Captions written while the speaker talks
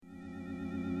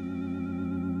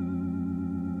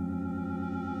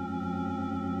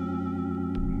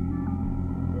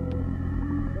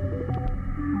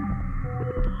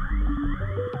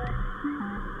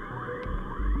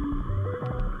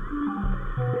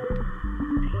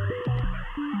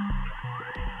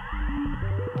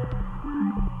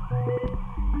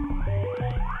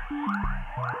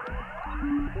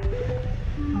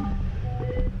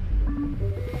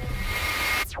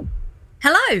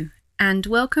Hello, and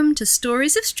welcome to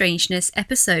Stories of Strangeness,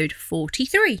 episode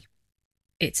 43.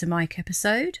 It's a Mike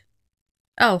episode.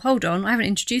 Oh, hold on, I haven't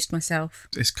introduced myself.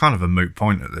 It's kind of a moot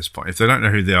point at this point. If they don't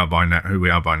know who they are by now, who we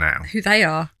are by now. Who they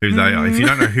are. Who they are. If you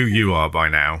don't know who you are by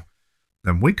now,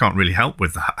 then we can't really help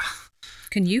with that.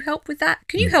 Can you help with that?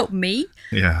 Can you help me?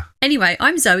 Yeah. Anyway,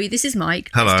 I'm Zoe, this is Mike.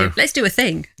 Hello. Let's do a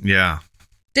thing. Yeah.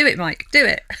 Do it, Mike, do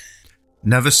it.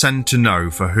 Never send to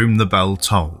know for whom the bell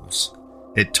tolls.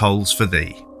 It tolls for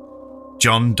thee.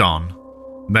 John Donne,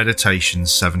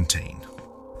 Meditations 17.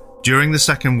 During the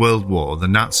Second World War, the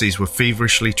Nazis were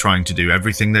feverishly trying to do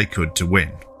everything they could to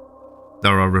win.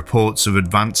 There are reports of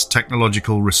advanced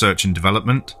technological research and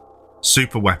development,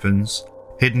 superweapons,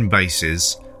 hidden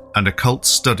bases, and occult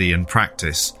study and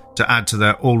practice to add to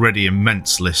their already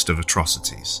immense list of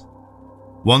atrocities.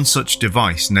 One such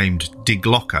device, named Die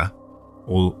Glocke,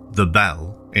 or the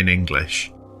bell in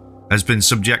English, has been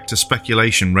subject to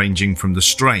speculation ranging from the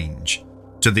strange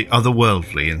to the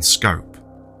otherworldly in scope.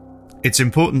 It's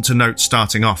important to note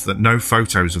starting off that no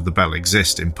photos of the bell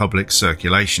exist in public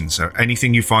circulation, so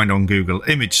anything you find on Google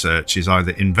image search is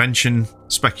either invention,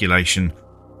 speculation,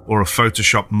 or a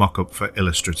Photoshop mock-up for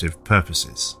illustrative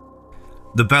purposes.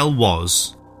 The bell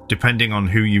was, depending on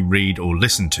who you read or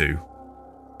listen to,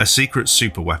 a secret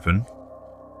superweapon,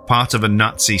 part of a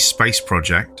Nazi space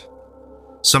project,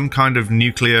 some kind of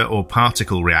nuclear or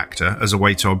particle reactor as a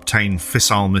way to obtain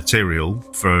fissile material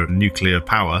for nuclear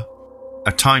power,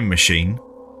 a time machine,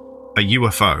 a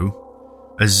UFO,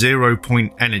 a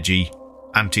zero-point energy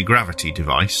anti-gravity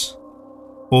device,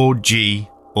 or G,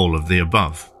 all of the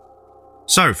above.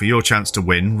 So, for your chance to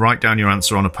win, write down your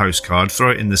answer on a postcard,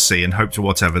 throw it in the sea and hope to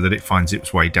whatever that it finds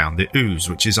its way down the Ouse,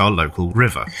 which is our local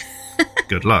river.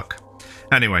 Good luck.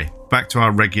 Anyway, back to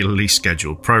our regularly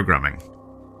scheduled programming.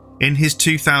 In his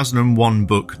 2001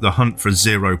 book, The Hunt for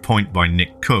Zero Point by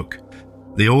Nick Cook,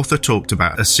 the author talked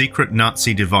about a secret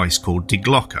Nazi device called Die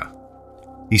Glocke.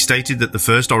 He stated that the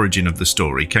first origin of the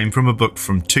story came from a book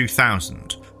from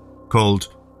 2000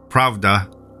 called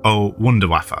Pravda o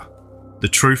Wunderwaffe, The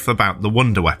Truth About the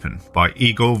Wonder Weapon by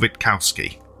Igor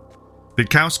Witkowski.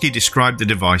 Witkowski described the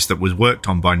device that was worked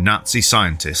on by Nazi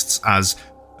scientists as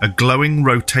a glowing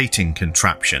rotating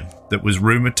contraption that was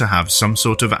rumoured to have some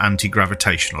sort of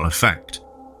anti-gravitational effect,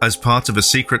 as part of a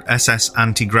secret SS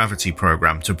anti-gravity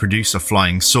program to produce a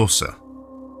flying saucer.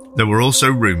 There were also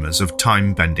rumours of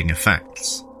time-bending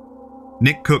effects.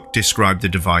 Nick Cook described the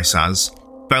device as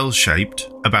bell-shaped,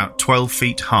 about 12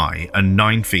 feet high and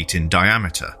 9 feet in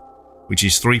diameter, which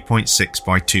is 3.6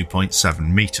 by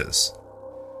 2.7 metres.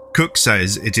 Cook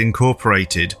says it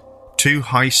incorporated 2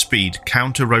 high-speed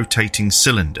counter-rotating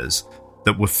cylinders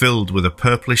that were filled with a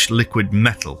purplish liquid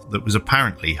metal that was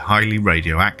apparently highly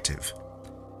radioactive.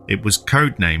 It was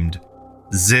codenamed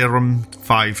Zerum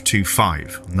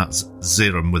 525, and that's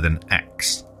Zerum with an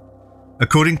X.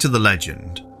 According to the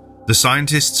legend, the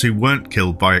scientists who weren't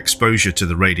killed by exposure to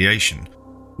the radiation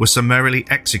were summarily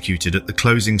executed at the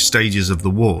closing stages of the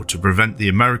war to prevent the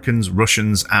Americans,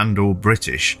 Russians and/or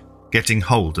British getting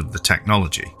hold of the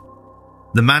technology.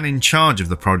 The man in charge of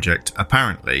the project,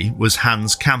 apparently, was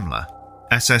Hans Kammler,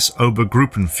 SS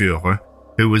Obergruppenführer,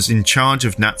 who was in charge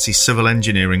of Nazi civil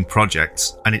engineering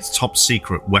projects and its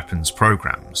top-secret weapons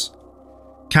programs.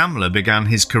 Kammler began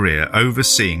his career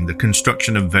overseeing the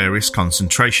construction of various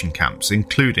concentration camps,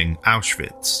 including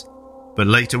Auschwitz, but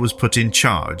later was put in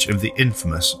charge of the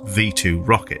infamous V-2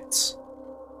 rockets.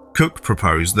 Cook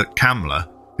proposed that Kammler,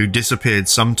 who disappeared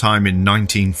sometime in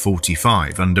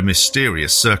 1945 under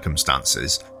mysterious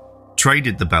circumstances,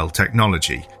 traded the bell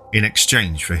technology in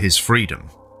exchange for his freedom.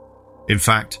 In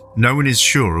fact, no one is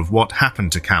sure of what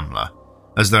happened to Kammler,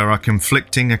 as there are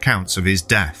conflicting accounts of his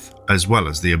death as well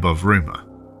as the above rumour.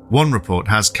 One report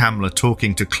has Kammler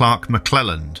talking to Clark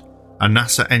McClelland, a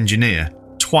NASA engineer,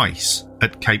 twice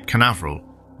at Cape Canaveral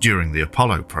during the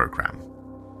Apollo program.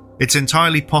 It's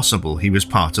entirely possible he was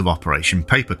part of Operation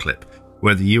Paperclip,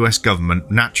 where the US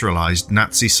government naturalized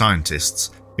Nazi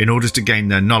scientists in order to gain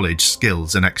their knowledge,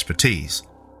 skills and expertise,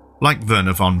 like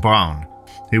Wernher von Braun,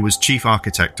 who was chief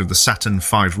architect of the Saturn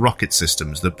V rocket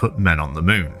systems that put men on the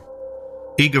moon.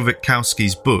 Igor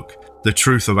Witkowski's book, The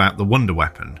Truth About the Wonder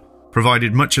Weapon,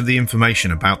 provided much of the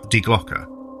information about Die Glocke,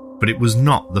 but it was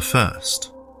not the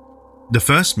first. The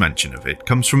first mention of it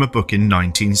comes from a book in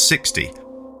 1960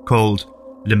 called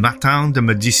Le Matin des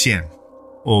Magiciens,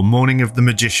 or Morning of the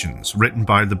Magicians, written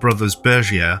by the brothers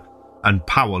Bergier and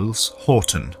Pauwels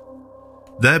Horton.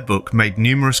 Their book made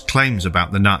numerous claims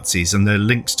about the Nazis and their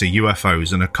links to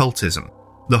UFOs and occultism.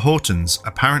 The Hortons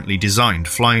apparently designed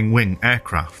flying wing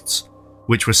aircrafts,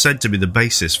 which were said to be the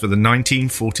basis for the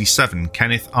 1947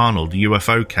 Kenneth Arnold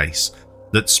UFO case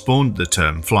that spawned the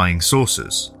term flying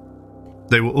saucers.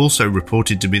 They were also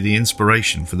reported to be the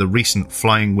inspiration for the recent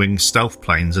flying wing stealth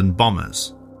planes and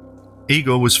bombers.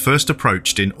 Igor was first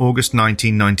approached in August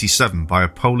 1997 by a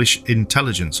Polish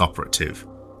intelligence operative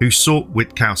who sought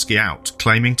Witkowski out,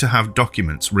 claiming to have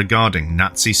documents regarding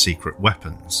Nazi secret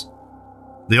weapons.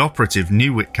 The operative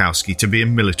knew Witkowski to be a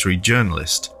military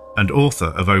journalist and author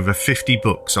of over 50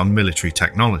 books on military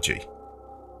technology.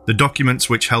 The documents,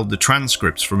 which held the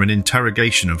transcripts from an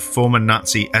interrogation of former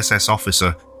Nazi SS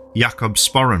officer Jakob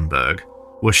Sporenberg,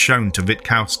 were shown to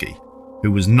Witkowski,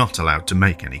 who was not allowed to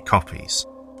make any copies.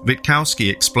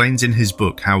 Witkowski explains in his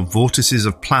book how vortices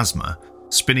of plasma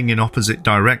spinning in opposite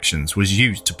directions was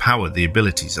used to power the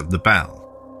abilities of the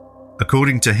bell.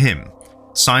 According to him,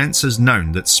 science has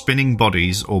known that spinning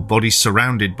bodies or bodies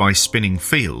surrounded by spinning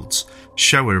fields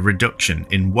show a reduction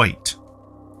in weight.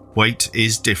 Weight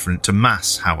is different to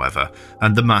mass, however,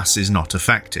 and the mass is not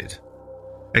affected.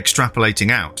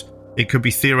 Extrapolating out, it could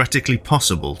be theoretically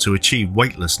possible to achieve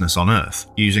weightlessness on Earth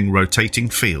using rotating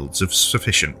fields of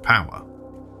sufficient power.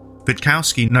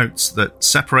 Witkowski notes that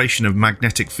separation of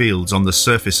magnetic fields on the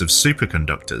surface of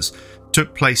superconductors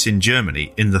took place in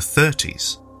Germany in the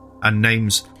 30s, and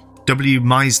names W.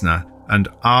 Meissner and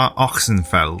R.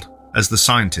 Ochsenfeld as the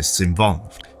scientists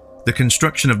involved. The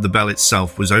construction of the bell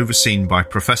itself was overseen by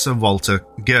Professor Walter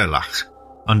Gerlach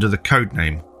under the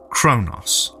codename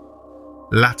Kronos,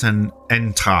 Latin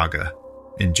Endtrage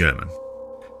in German.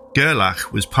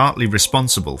 Gerlach was partly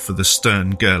responsible for the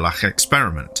Stern-Gerlach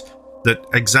experiment that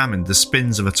examined the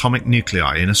spins of atomic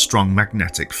nuclei in a strong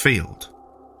magnetic field.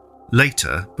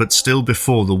 Later, but still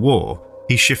before the war,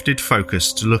 he shifted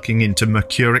focus to looking into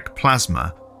mercuric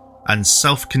plasma and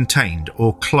self-contained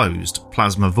or closed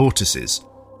plasma vortices,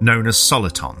 known as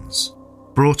solitons,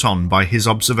 brought on by his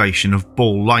observation of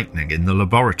ball lightning in the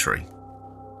laboratory.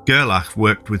 Gerlach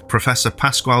worked with Professor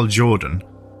Pascual Jordan,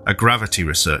 a gravity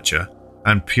researcher,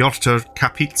 and Pyotr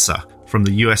Kapitsa from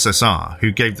the USSR,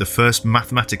 who gave the first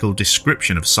mathematical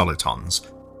description of solitons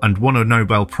and won a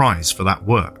Nobel Prize for that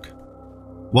work.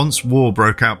 Once war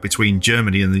broke out between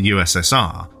Germany and the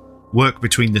USSR, work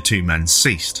between the two men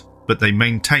ceased, but they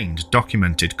maintained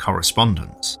documented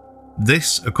correspondence.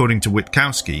 This, according to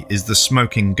Witkowski, is the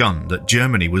smoking gun that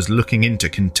Germany was looking into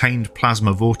contained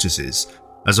plasma vortices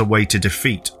as a way to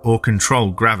defeat or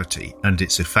control gravity and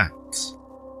its effects.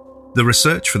 The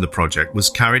research for the project was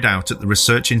carried out at the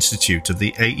Research Institute of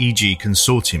the AEG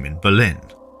Consortium in Berlin.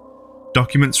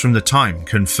 Documents from the time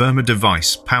confirm a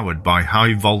device powered by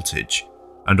high voltage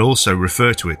and also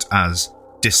refer to it as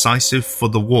decisive for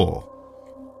the war,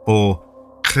 or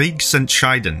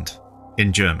Kriegsentscheidend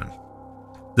in German.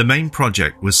 The main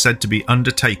project was said to be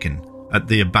undertaken at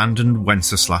the abandoned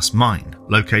Wenceslas mine,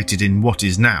 located in what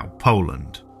is now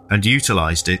Poland, and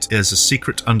utilised it as a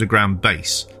secret underground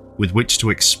base with which to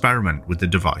experiment with the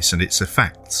device and its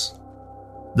effects.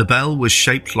 The bell was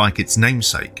shaped like its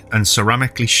namesake and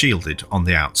ceramically shielded on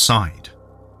the outside.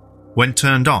 When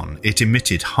turned on, it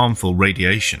emitted harmful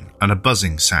radiation and a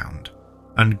buzzing sound,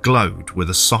 and glowed with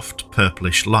a soft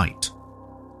purplish light.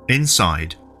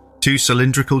 Inside, 2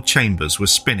 cylindrical chambers were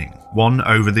spinning, one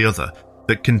over the other,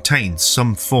 that contained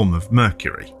some form of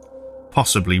mercury,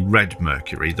 possibly red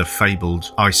mercury, the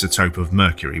fabled isotope of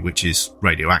mercury which is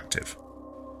radioactive.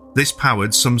 This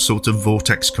powered some sort of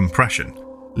vortex compression,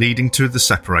 leading to the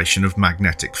separation of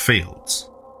magnetic fields.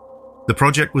 The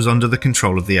project was under the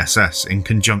control of the SS in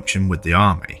conjunction with the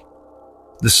army.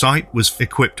 The site was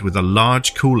equipped with a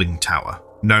large cooling tower,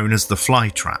 known as the fly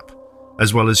trap,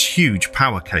 as well as huge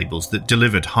power cables that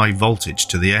delivered high voltage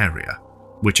to the area,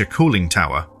 which a cooling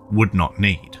tower would not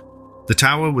need. The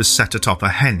tower was set atop a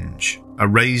henge, a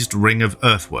raised ring of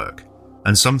earthwork,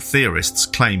 and some theorists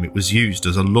claim it was used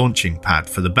as a launching pad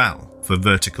for the bell for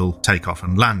vertical takeoff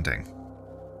and landing.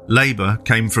 Labour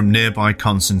came from nearby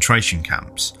concentration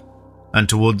camps, and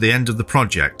toward the end of the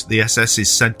project, the SS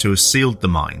is said to have sealed the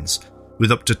mines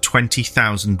with up to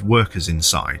 20,000 workers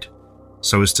inside,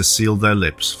 so as to seal their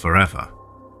lips forever.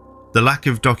 The lack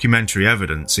of documentary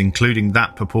evidence, including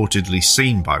that purportedly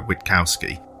seen by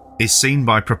Witkowski, is seen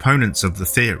by proponents of the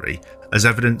theory as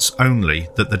evidence only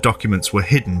that the documents were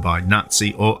hidden by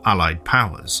Nazi or Allied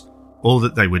powers, or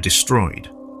that they were destroyed.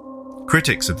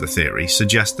 Critics of the theory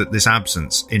suggest that this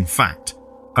absence, in fact,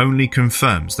 only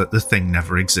confirms that the thing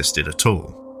never existed at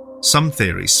all. Some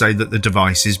theories say that the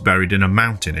device is buried in a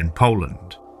mountain in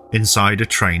Poland, inside a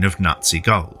train of Nazi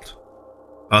gold.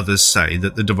 Others say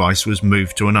that the device was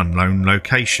moved to an unknown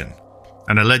location,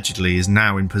 and allegedly is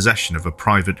now in possession of a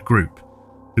private group,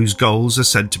 whose goals are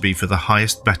said to be for the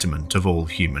highest betterment of all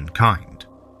humankind.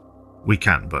 We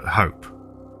can but hope.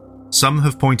 Some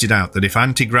have pointed out that if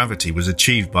anti-gravity was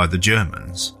achieved by the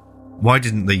Germans, why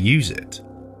didn't they use it?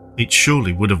 It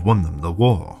surely would have won them the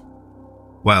war.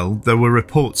 Well, there were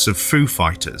reports of Foo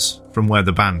Fighters, from where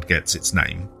the band gets its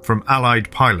name, from Allied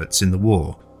pilots in the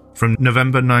war, from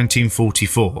November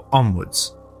 1944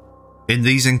 onwards. In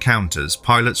these encounters,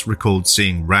 pilots recalled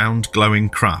seeing round, glowing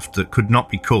craft that could not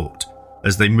be caught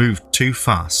as they moved too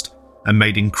fast and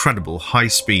made incredible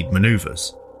high-speed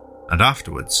manoeuvres, and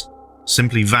afterwards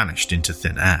simply vanished into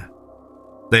thin air.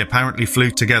 They apparently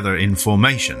flew together in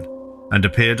formation and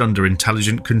appeared under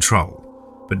intelligent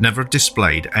control, but never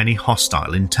displayed any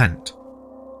hostile intent.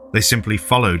 They simply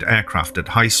followed aircraft at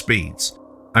high speeds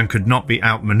and could not be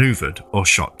outmaneuvered or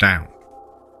shot down.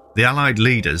 The Allied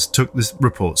leaders took this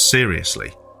report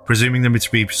seriously, presuming them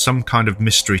to be some kind of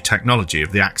mystery technology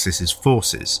of the Axis's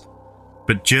forces,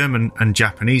 but German and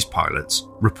Japanese pilots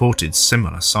reported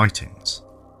similar sightings.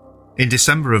 In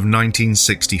December of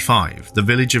 1965, the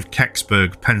village of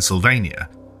Kecksburg, Pennsylvania,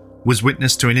 was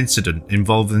witness to an incident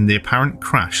involving the apparent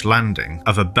crash landing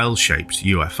of a bell-shaped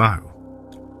UFO.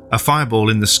 A fireball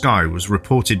in the sky was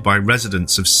reported by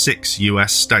residents of 6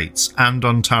 US states and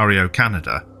Ontario,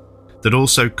 Canada, that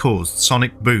also caused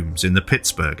sonic booms in the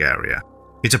Pittsburgh area.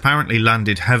 It apparently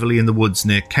landed heavily in the woods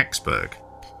near Kecksburg,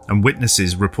 and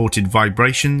witnesses reported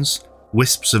vibrations,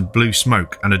 wisps of blue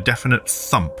smoke, and a definite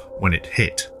thump when it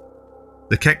hit.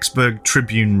 The Kecksburg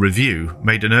Tribune Review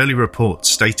made an early report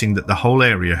stating that the whole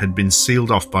area had been sealed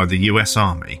off by the US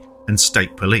Army and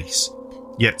state police,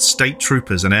 yet state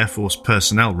troopers and Air Force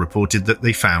personnel reported that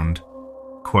they found,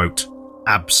 quote,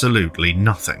 absolutely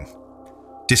nothing,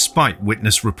 despite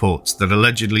witness reports that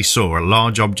allegedly saw a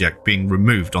large object being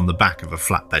removed on the back of a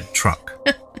flatbed truck.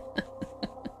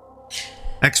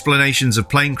 Explanations of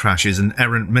plane crashes and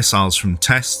errant missiles from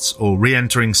tests or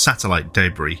re-entering satellite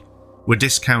debris were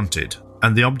discounted,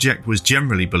 and the object was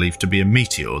generally believed to be a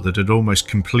meteor that had almost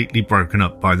completely broken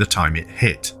up by the time it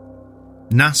hit.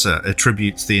 NASA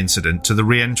attributes the incident to the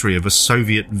re-entry of a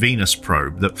Soviet Venus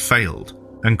probe that failed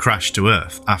and crashed to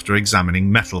Earth after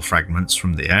examining metal fragments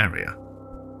from the area.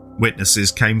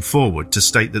 Witnesses came forward to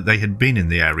state that they had been in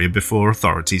the area before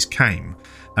authorities came,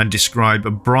 and describe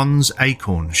a bronze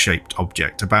acorn-shaped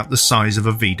object about the size of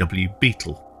a VW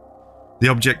Beetle. The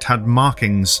object had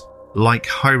markings like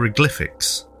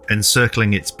hieroglyphics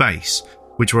encircling its base,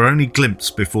 which were only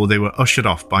glimpsed before they were ushered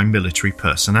off by military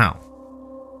personnel.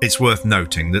 It's worth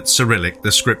noting that Cyrillic,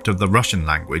 the script of the Russian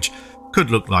language,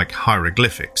 could look like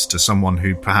hieroglyphics to someone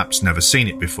who'd perhaps never seen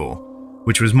it before,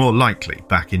 which was more likely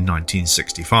back in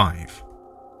 1965.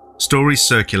 Stories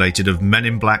circulated of Men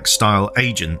in Black-style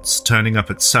agents turning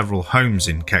up at several homes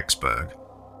in Kecksburg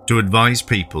to advise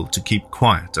people to keep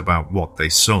quiet about what they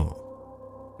saw.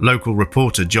 Local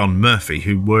reporter John Murphy,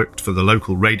 who worked for the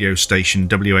local radio station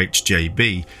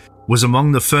WHJB, was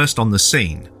among the first on the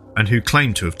scene and who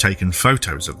claimed to have taken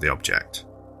photos of the object.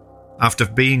 After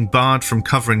being barred from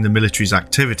covering the military's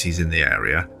activities in the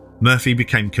area, Murphy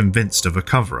became convinced of a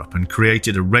cover-up and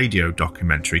created a radio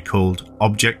documentary called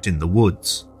Object in the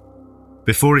Woods.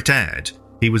 Before it aired,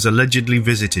 he was allegedly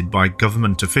visited by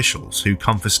government officials who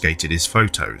confiscated his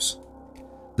photos.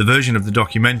 The version of the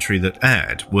documentary that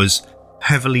aired was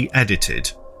heavily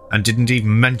edited and didn't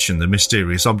even mention the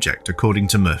mysterious object, according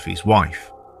to Murphy's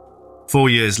wife. 4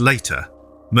 years later,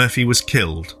 Murphy was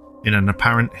killed in an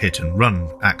apparent hit-and-run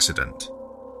accident.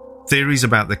 Theories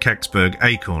about the Kecksburg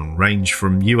acorn range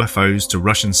from UFOs to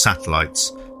Russian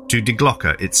satellites to Die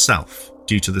Glocke itself,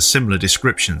 due to the similar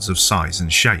descriptions of size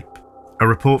and shape. A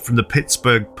report from the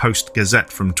Pittsburgh Post-Gazette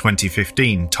from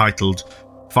 2015 titled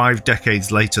 5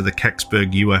 decades later the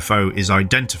Kecksburg UFO is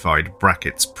identified,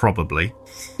 brackets probably,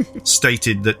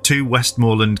 stated that 2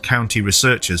 Westmoreland County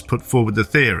researchers put forward the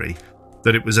theory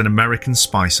that it was an American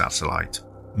spy satellite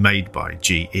made by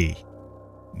GE.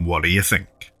 What do you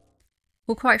think?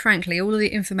 Well, quite frankly, all of the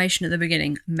information at the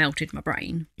beginning melted my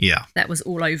brain. Yeah. That was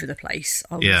all over the place.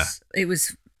 It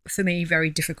was, for me, very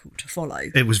difficult to follow.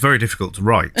 It was very difficult to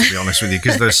write, to be honest with you,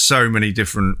 because there's so many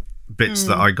different bits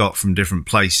that I got from different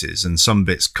places, and some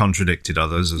bits contradicted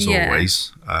others, as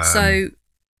always. So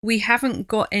we haven't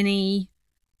got any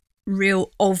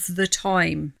real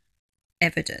of-the-time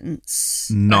evidence.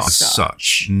 Not as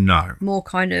such, no. More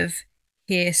kind of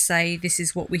hearsay, this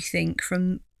is what we think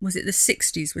from, was it the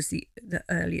 60s was the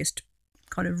earliest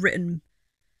kind of written?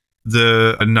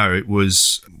 No, it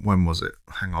was, when was it?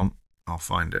 Hang on, I'll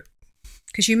find it.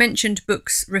 Because you mentioned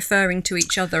books referring to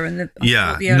each other and the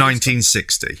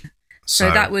 1960. So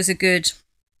that was a good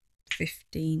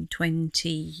 15, 20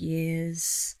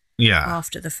 years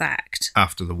after the fact.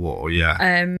 After the war,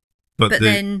 yeah. But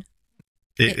then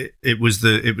It was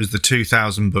the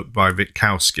 2000 book by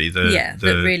Witkowski,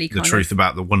 the Truth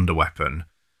About the Wonder Weapon,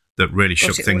 that really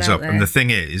shook things up. And the thing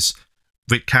is,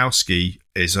 Witkowski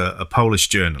is a Polish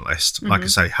journalist, like I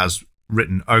say, has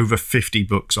written over 50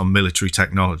 books on military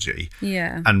technology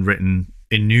and written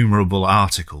innumerable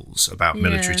articles about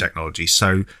military technology.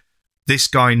 So this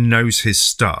guy knows his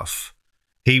stuff.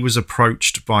 He was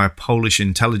approached by a Polish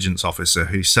intelligence officer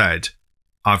who said,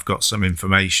 I've got some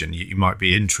information you might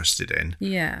be interested in.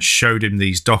 Yeah. Showed him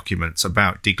these documents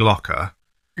about Die Glocke.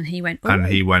 And he went,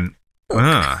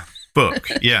 book.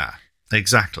 Yeah,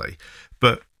 exactly.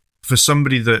 But for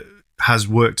somebody that has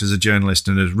worked as a journalist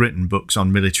and has written books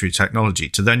on military technology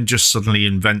to then just suddenly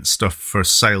invent stuff for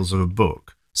sales of a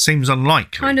book seems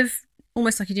unlikely. Kind of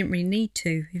almost like he didn't really need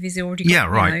to if he's already got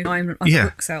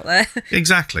books out there.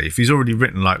 Exactly. If he's already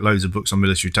written like loads of books on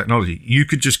military technology, you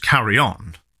could just carry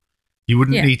on. You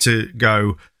wouldn't need to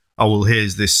go, oh, well,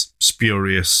 here's this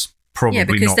spurious, probably not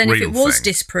real thing. Yeah, because then if it was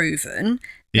disproven,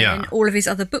 then all of his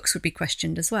other books would be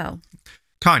questioned as well.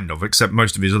 Kind of, except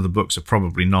most of his other books are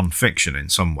probably non-fiction in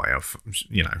some way, Well,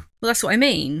 that's what I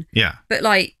mean. Yeah. But,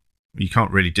 like... You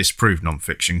can't really disprove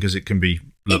non-fiction because it can be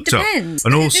looked up. It depends.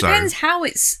 And also, it depends how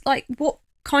it's, like, what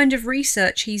kind of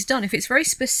research he's done. If it's very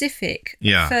specific,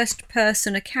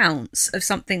 first-person accounts of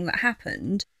something that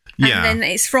happened... And then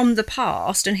it's from the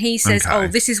past, and he says, oh,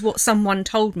 this is what someone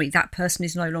told me. That person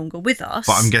is no longer with us.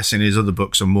 But I'm guessing his other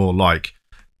books are more like,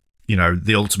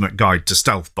 The Ultimate Guide to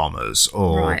Stealth Bombers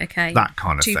or that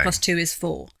kind of thing. 2 + 2 is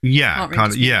 4. Yeah,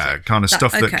 kind of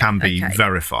stuff that can be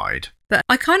verified. But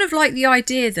I kind of like the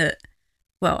idea that,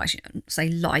 well, actually, I don't say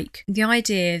like, the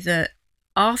idea that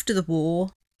after the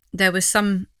war, there was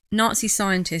some Nazi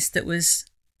scientist that was,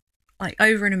 like,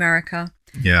 over in America.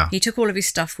 Yeah. He took all of his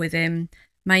stuff with him.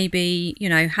 Maybe,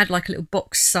 had like a little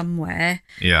box somewhere.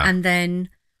 Yeah. And then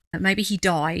maybe he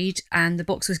died and the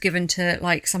box was given to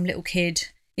like some little kid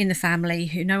in the family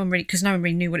who no one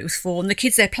really knew what it was for. And the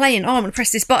kid's there playing, I'm going to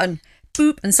press this button.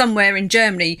 Boop. And somewhere in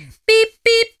Germany, beep,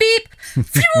 beep, beep.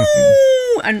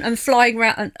 and flying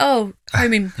around. And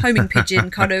homing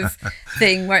pigeon kind of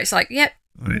thing where it's like, yep,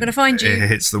 I'm going to find you. It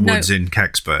hits the woods in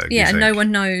Kecksburg. Yeah, and no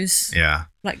one knows. Yeah.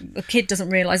 Like, the kid doesn't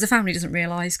realise, the family doesn't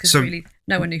realise, because really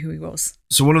no one knew who he was.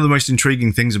 So one of the most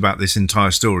intriguing things about this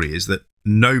entire story is that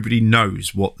nobody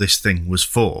knows what this thing was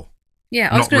for. Yeah,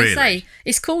 I was going to say,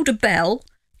 it's called a bell,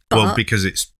 but... Well, because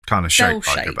it's kind of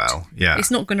shaped like a bell. Yeah. It's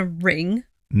not going to ring.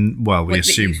 Well, we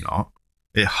assume not.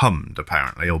 It hummed,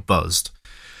 apparently, or buzzed.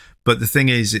 But the thing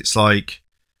is, it's like,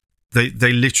 they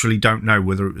literally don't know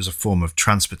whether it was a form of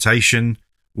transportation,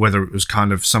 whether it was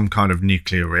kind of some kind of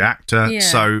nuclear reactor. Yeah.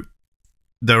 So...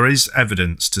 There is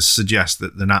evidence to suggest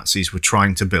that the Nazis were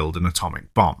trying to build an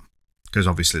atomic bomb, because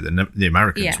obviously the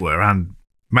Americans were and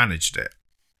managed it.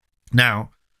 Now,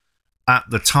 at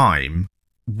the time,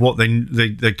 what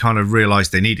they kind of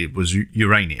realised they needed was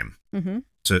uranium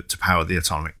to power the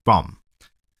atomic bomb.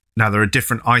 Now, there are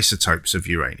different isotopes of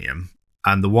uranium,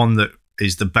 and the one that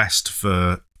is the best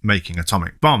for making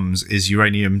atomic bombs is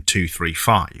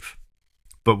uranium-235.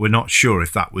 But we're not sure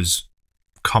if that was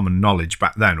common knowledge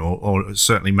back then, or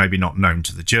certainly maybe not known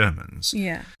to the Germans.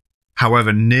 Yeah.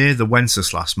 However, near the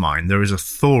Wenceslas mine, there is a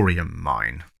thorium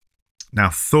mine. Now,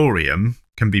 thorium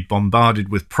can be bombarded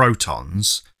with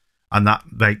protons, and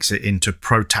that makes it into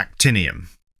protactinium.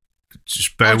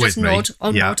 Just bear with me.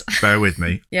 Nod. Bear with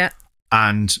me. Yeah.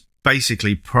 And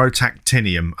basically,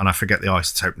 protactinium, and I forget the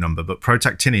isotope number, but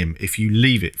protactinium, if you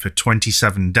leave it for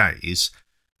 27 days,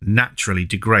 naturally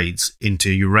degrades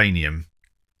into uranium.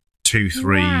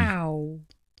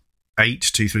 238,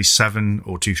 237,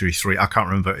 or 233. I can't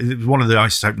remember. It's one of the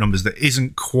isotope numbers that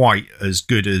isn't quite as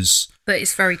good as... But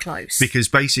it's very close. Because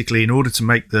basically, in order to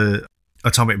make the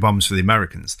atomic bombs for the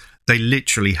Americans, they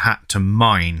literally had to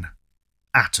mine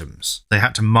atoms. They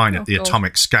had to mine at the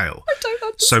atomic scale. I don't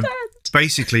understand. So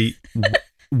basically,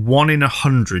 1 in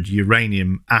 100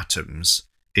 uranium atoms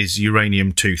is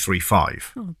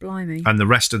uranium-235. Oh, blimey. And the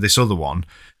rest of this other one,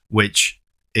 which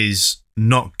is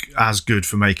not as good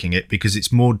for making it because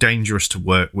it's more dangerous to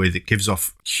work with. It gives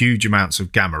off huge amounts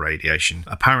of gamma radiation.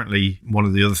 Apparently, one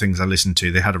of the other things I listened to,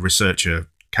 they had a researcher,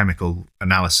 chemical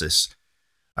analysis,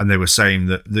 and they were saying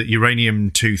that the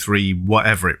uranium-23,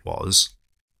 whatever it was,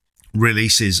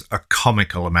 releases a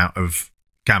comical amount of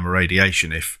gamma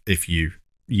radiation if you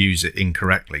use it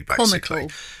incorrectly, basically.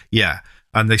 Comical? Yeah.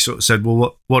 And they sort of said,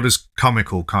 well, what does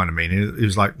comical kind of mean? It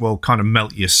was like, well, kind of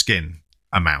melt your skin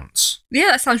amounts.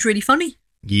 Yeah, that sounds really funny.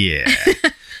 Yeah.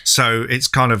 So it's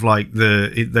kind of like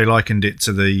they likened it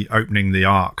to the opening the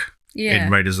Ark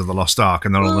in Raiders of the Lost Ark,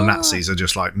 and then all the Nazis are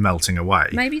just like melting away.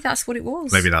 Maybe that's what it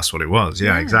was.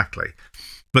 Yeah, exactly.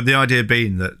 But the idea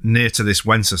being that near to this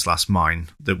Wenceslas mine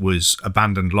that was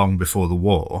abandoned long before the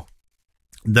war,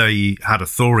 they had a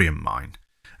thorium mine.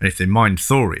 And if they mined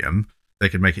thorium, they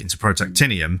could make it into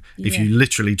protactinium. If you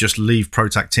literally just leave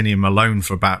protactinium alone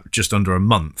for about just under a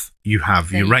month, you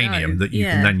have uranium that you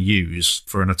can then use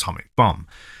for an atomic bomb.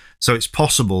 So it's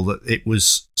possible that it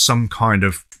was some kind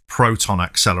of proton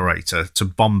accelerator to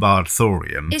bombard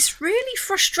thorium. It's really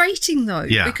frustrating, though,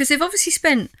 Yeah. because they've obviously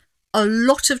spent a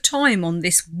lot of time on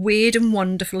this weird and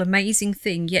wonderful, amazing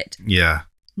thing, yet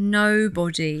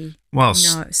nobody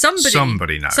knows.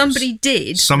 Somebody knows. Somebody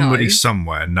did Somebody know.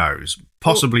 somewhere knows.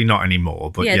 Possibly not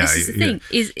anymore, but this is the thing.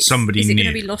 Somebody is it knew.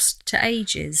 going to be lost to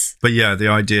ages? But yeah, the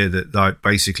idea that like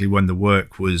basically when the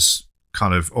work was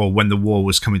or when the war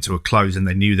was coming to a close and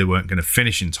they knew they weren't going to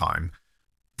finish in time,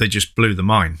 they just blew the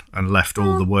mine and left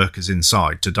all the workers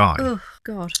inside to die. Oh,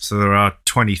 God. So there are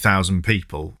 20,000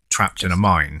 people trapped in a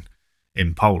mine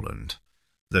in Poland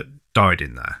that died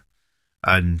in there.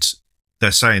 And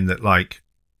they're saying that like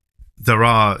there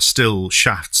are still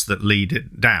shafts that lead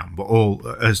it down, but all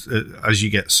as you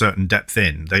get certain depth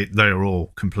in, they are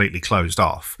all completely closed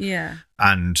off. Yeah.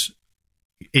 And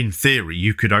in theory,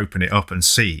 you could open it up and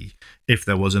see if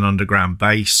there was an underground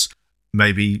base,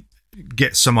 maybe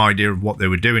get some idea of what they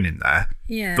were doing in there.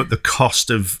 Yeah. But the cost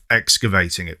of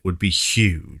excavating it would be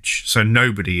huge. So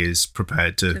nobody is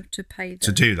prepared to pay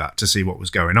to do that, to see what was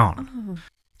going on. Oh.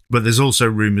 But there's also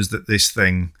rumours that this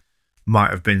thing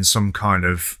might have been some kind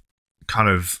of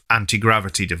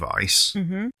anti-gravity device.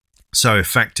 Mm-hmm. So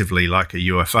effectively like a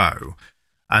UFO.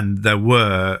 And there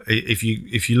were, if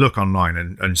you look online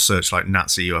and search like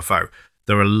Nazi UFO,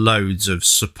 there are loads of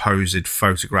supposed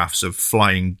photographs of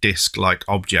flying disc-like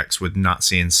objects with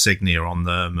Nazi insignia on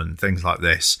them and things like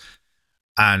this.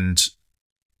 And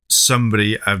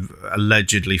somebody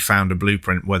allegedly found a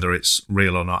blueprint. Whether it's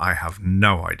real or not, I have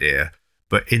no idea.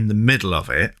 But in the middle of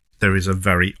it, there is a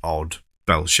very odd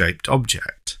bell-shaped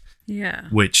object. Yeah.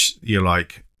 Which you're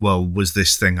like, well, was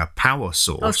this thing a power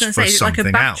source I was going to for say, like a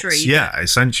something battery. else? Yeah,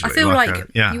 essentially. I feel like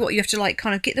you have to like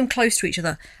kind of get them close to each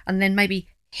other and then maybe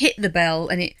hit the bell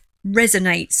and it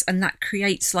resonates and that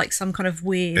creates like some kind of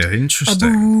weird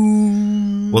interesting.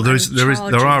 Boom, well, there are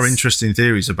charges. interesting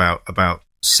theories about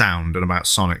sound and about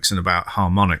sonics and about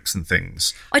harmonics and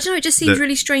things. I don't know, it just seems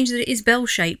really strange that it is bell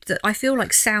shaped, that I feel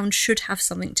like sound should have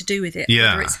something to do with it.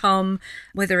 Yeah. Whether it's hum,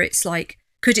 whether it's like,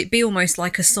 could it be almost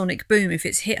like a sonic boom if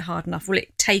it's hit hard enough? Will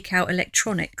it take out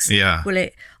electronics? Yeah. Will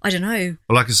it, I don't know.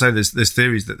 Well, like I say, there's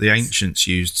theories that the ancients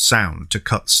used sound to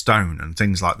cut stone and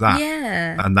things like that.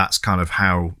 Yeah. And that's kind of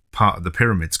how part of the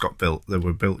pyramids got built. They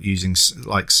were built using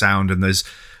like sound, and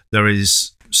there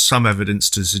is some evidence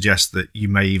to suggest that you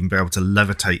may even be able to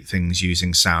levitate things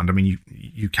using sound. I mean,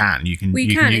 you can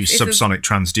use subsonic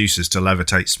transducers to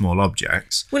levitate small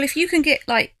objects. Well, if you can get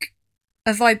like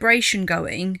a vibration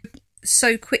going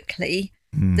so quickly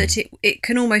that it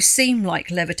can almost seem like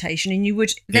levitation, and you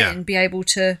would then be able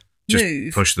to just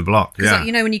move. Push the block. Yeah. Like,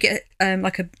 you know, when you get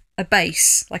like a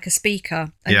bass, like a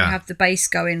speaker, and you have the bass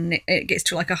going, and it gets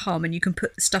to like a hum, and you can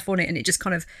put stuff on it, and it just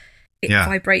kind of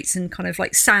vibrates and kind of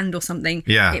like sand or something.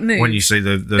 Yeah, it moves. when you see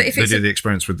they do the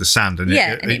experience with the sand, and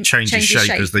it changes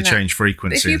shape as they change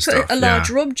frequency. But if you put a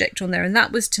larger object on there and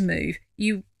that was to move,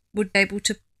 you would be able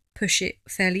to push it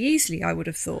fairly easily, I would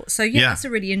have thought. So that's a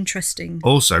really interesting.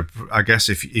 Also, I guess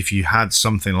if you had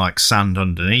something like sand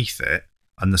underneath it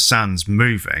and the sand's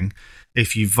moving,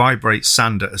 if you vibrate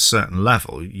sand at a certain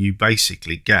level, you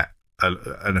basically get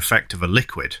an effect of a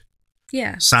liquid.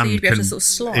 Yeah, sand so you'd be able to sort of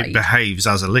slide. It behaves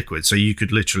as a liquid, so you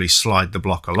could literally slide the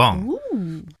block along.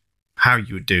 Ooh. How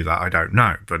you would do that, I don't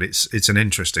know, but it's an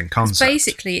interesting concept.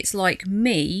 Basically, it's like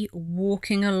me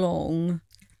walking along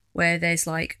where there's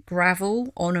like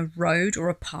gravel on a road or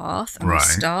a path, and I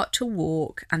start to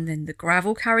walk, and then the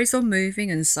gravel carries on moving,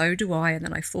 and so do I, and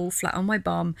then I fall flat on my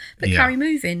bum, but carry on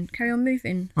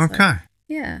moving. Okay. So,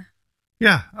 yeah.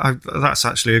 Yeah, that's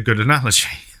actually a good analogy.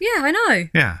 Yeah, I know.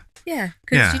 Yeah. Yeah,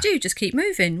 because you do just keep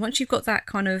moving. Once you've got that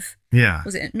kind of,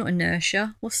 was it not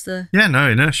inertia? What's the... Yeah, no,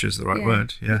 inertia is the right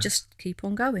word. Yeah. You just keep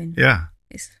on going. Yeah.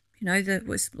 It's,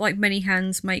 it's like many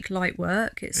hands make light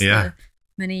work. It's the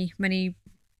many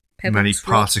pebbles, many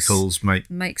particles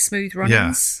make smooth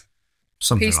runnings.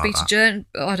 Something Peace like be that. to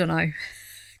I don't know.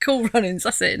 Cool runnings,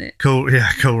 that's it, isn't it? Cool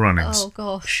runnings. Oh,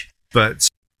 gosh. But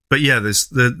yeah,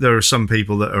 there are some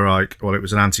people that are like, well, it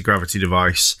was an anti-gravity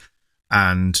device,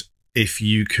 and if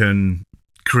you can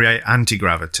create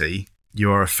anti-gravity, you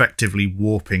are effectively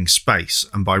warping space.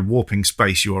 And by warping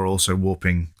space, you are also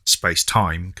warping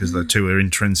space-time, because the two are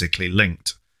intrinsically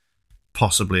linked,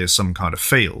 possibly as some kind of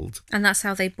field. And that's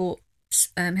how they brought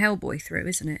Hellboy through,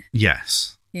 isn't it?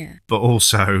 Yes. Yeah. but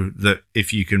also that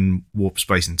if you can warp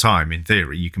space and time, in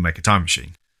theory, you can make a time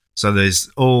machine. So there's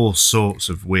all sorts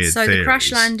of weird So theories. the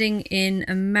crash landing in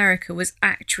America was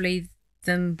actually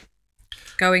them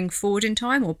going forward in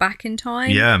time or back in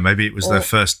time? Yeah, maybe it was their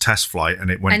first test flight and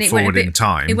it went forward in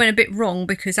time. It went a bit wrong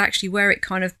because actually where it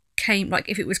kind of came, like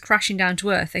if it was crashing down to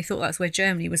Earth, they thought that's where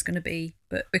Germany was going to be,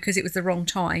 but because it was the wrong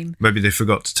time. Maybe they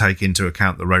forgot to take into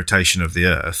account the rotation of the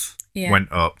Earth,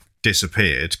 went up,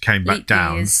 disappeared, came back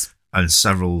down, and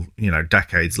several,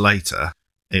 decades later,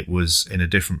 it was in a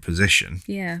different position.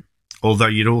 Yeah. Although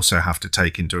you'd also have to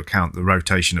take into account the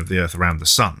rotation of the Earth around the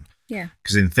Sun. Yeah.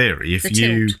 Because in theory,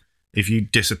 if you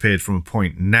disappeared from a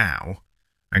point now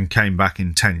and came back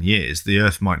in 10 years, the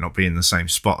Earth might not be in the same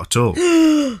spot at all.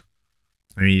 I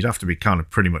mean, you'd have to be kind of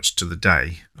pretty much to the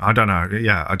day. I don't know.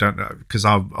 Yeah, I don't know. Because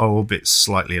our orbit's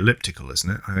slightly elliptical, isn't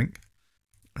it, I think?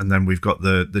 And then we've got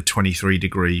the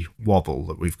 23-degree wobble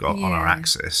that we've got on our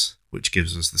axis, which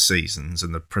gives us the seasons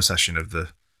and the precession of the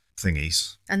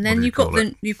thingies. And then you've got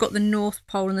the North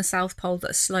Pole and the South Pole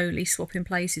that are slowly swapping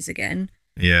places again.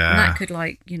 Yeah. And that could,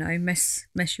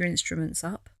 mess your instruments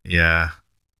up. Yeah.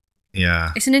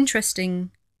 Yeah. It's an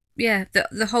interesting,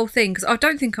 the whole thing, because I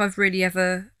don't think I've really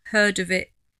ever heard of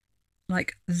it,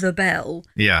 like the bell.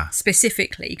 Yeah.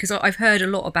 Specifically, because I've heard a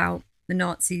lot about the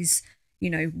Nazis,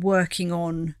 working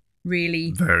on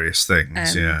really various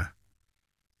things,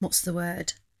 what's the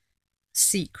word?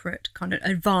 Secret, kind of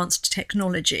advanced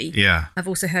technology. Yeah. I've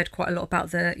also heard quite a lot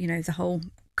about the, the whole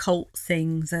cult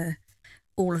thing,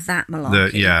 all of that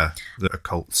malarkey. The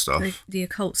occult stuff. The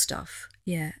occult stuff,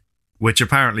 yeah. Which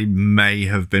apparently may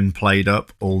have been played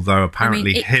up, although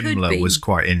apparently Himmler was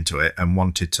quite into it and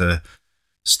wanted to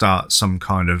start some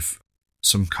kind of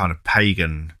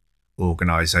pagan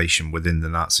organisation within the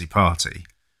Nazi party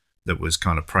that was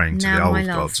kind of praying to the old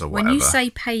gods or whatever. When you say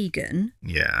pagan,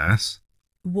 yes,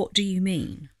 what do you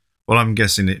mean? Well, I'm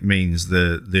guessing it means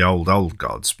the old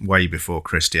gods way before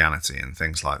Christianity and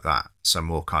things like that. So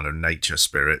more kind of nature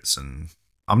spirits, and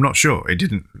I'm not sure. It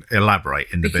didn't elaborate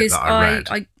in the bit that I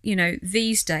read.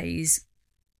 These days,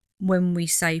 when we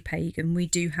say pagan, we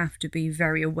do have to be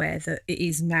very aware that it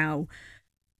is now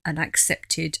an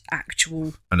accepted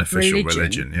actual official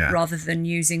religion, rather than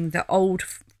using the old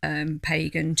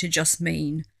pagan to just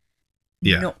mean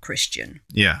not Christian.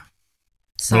 Yeah.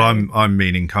 So, well, I'm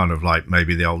meaning kind of like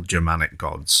maybe the old Germanic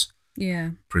gods.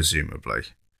 Yeah. Presumably.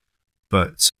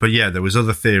 But yeah, there was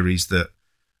other theories that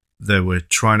they were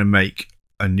trying to make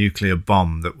a nuclear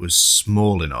bomb that was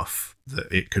small enough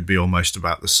that it could be almost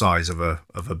about the size of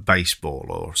a baseball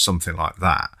or something like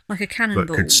that. Like a cannonball.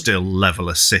 But could still level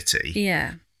a city.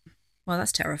 Yeah. Well,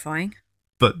 that's terrifying.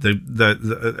 But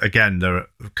again, there are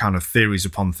kind of theories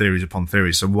upon theories upon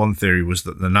theories. So one theory was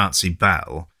that the Nazi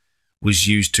bell was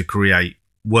used to create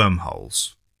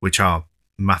wormholes, which are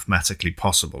mathematically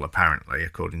possible, apparently,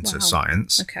 according to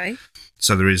science. Okay.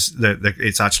 So there is,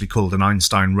 it's actually called an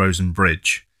Einstein-Rosen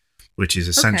bridge, which is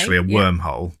essentially a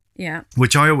wormhole. Yeah.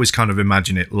 Which I always kind of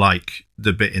imagine it like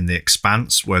the bit in The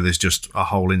Expanse where there's just a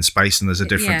hole in space and there's a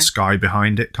different sky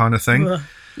behind it kind of thing.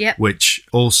 Yep. Which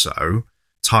also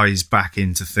ties back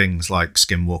into things like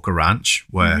Skinwalker Ranch,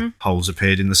 where holes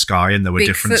appeared in the sky and there were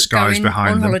different skies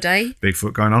behind them.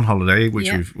 Bigfoot going on holiday, which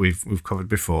we've covered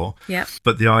before. Yeah.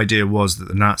 But the idea was that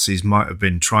the Nazis might have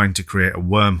been trying to create a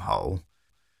wormhole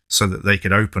so that they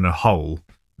could open a hole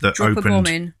that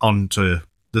opened onto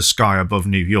the sky above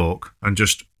New York and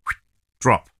just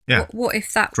drop. Yeah. What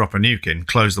if that... Drop a nuke in,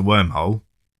 close the wormhole.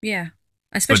 Yeah.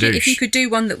 Especially if you could do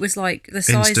one that was like the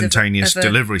size instantaneous of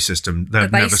delivery system,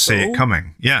 they'd never see it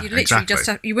coming. Yeah, you'd literally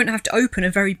exactly. You wouldn't have to open a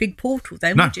very big portal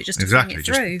then, would you? Just to bring it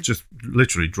through. Just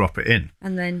literally drop it in.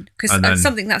 And then, because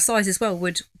something that size as well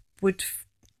would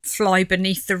fly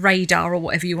beneath the radar or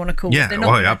whatever you want to call it. Yeah,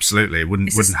 absolutely. It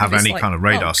wouldn't have any kind of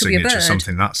radar signature,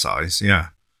 something that size. Yeah.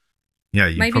 Yeah,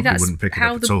 you maybe probably that's wouldn't pick it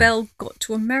how up the at all. bell got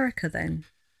to America then.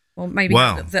 Or maybe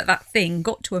that thing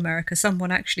got to America.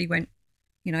 Someone actually went,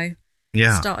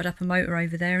 started up a motor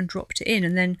over there and dropped it in.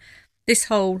 And then this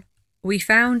whole, we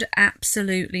found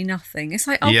absolutely nothing. It's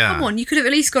like, come on, you could have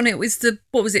at least gone, it was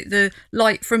the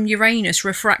light from Uranus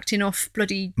refracting off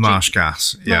bloody... Marsh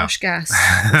gas. Marsh gas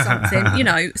or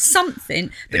something,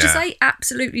 something. But to say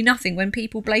absolutely nothing when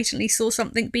people blatantly saw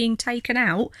something being taken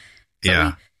out.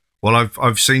 Well,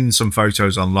 I've seen some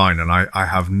photos online and I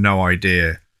have no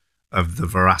idea of the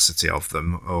veracity of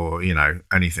them or,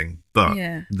 anything. But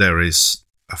there is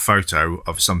a photo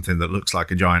of something that looks like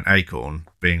a giant acorn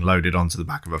being loaded onto the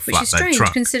back of a flatbed truck. Which is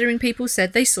strange, considering people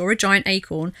said they saw a giant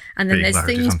acorn and then there's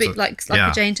things like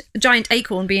a giant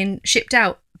acorn being shipped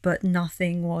out, but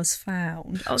nothing was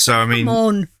found. Come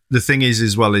on. The thing is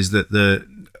that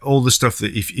all the stuff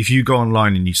that if you go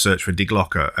online and you search for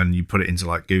Diglocker and you put it into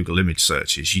like Google image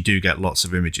searches, you do get lots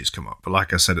of images come up. But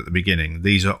like I said at the beginning,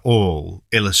 these are all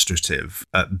illustrative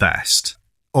at best.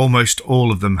 Almost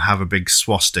all of them have a big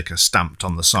swastika stamped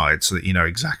on the side so that you know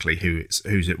exactly whose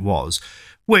it was,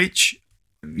 which,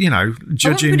 you know,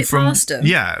 judging put it from past them.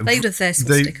 Yeah, they'd have their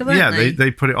swastika, weren't they?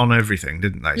 they put it on everything,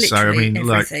 didn't they? Literally so I mean,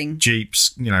 everything. like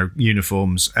Jeeps, you know,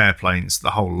 uniforms, airplanes,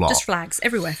 the whole lot. Just flags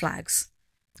everywhere, flags.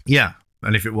 Yeah,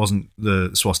 and if it wasn't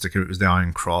the swastika, it was the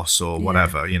Iron Cross or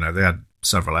whatever. You know, they had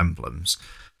several emblems.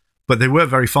 But they were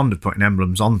very fond of putting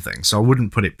emblems on things, so I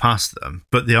wouldn't put it past them.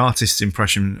 But the artist's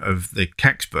impression of the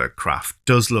Kecksburg craft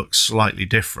does look slightly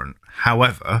different.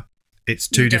 However, it's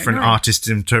two different artists'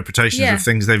 interpretations of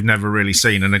things they've never really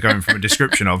seen and are going from a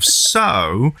description of.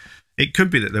 So it could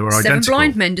be that they were identical. 7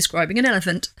 blind men describing an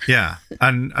elephant. Yeah,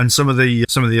 and some of the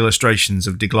illustrations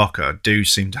of Diglocker do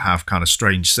seem to have kind of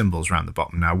strange symbols around the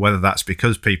bottom. Now, whether that's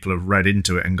because people have read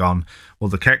into it and gone, well,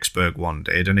 the Kecksburg one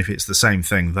did, and if it's the same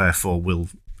thing, therefore we'll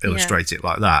illustrate it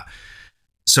like that.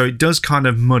 So it does kind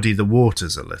of muddy the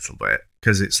waters a little bit,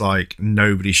 because it's like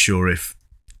nobody's sure if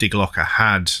Diglocker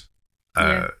had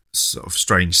sort of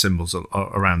strange symbols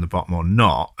around the bottom or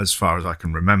not, as far as I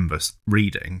can remember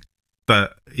reading.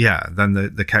 But yeah, then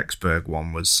the Kecksburg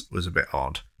one was a bit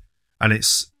odd. And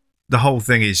the whole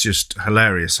thing is just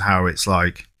hilarious how it's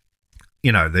like,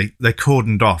 you know, they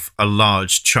cordoned off a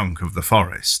large chunk of the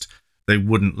forest. They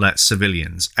wouldn't let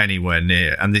civilians anywhere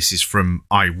near. And this is from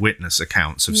eyewitness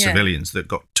accounts of civilians that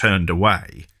got turned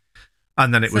away.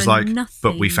 And then it was like, nothing.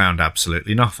 But we found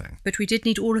absolutely nothing. But we did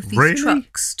need all of these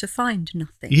trucks to find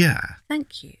nothing. Yeah.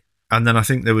 Thank you. And then I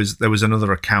think there was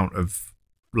another account of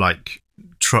like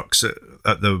trucks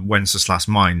at the Wenceslas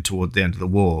mine toward the end of the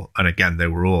war. And again, they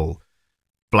were all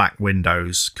black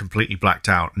windows, completely blacked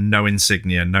out, no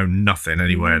insignia, no nothing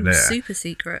anywhere near. Super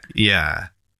secret. Yeah.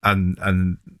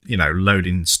 And you know,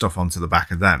 loading stuff onto the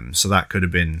back of them. So that could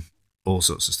have been all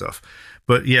sorts of stuff.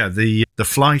 But yeah, the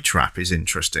fly trap is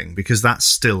interesting because that's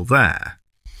still there.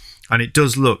 And it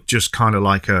does look just kind of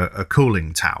like a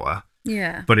cooling tower.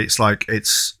 Yeah. But it's like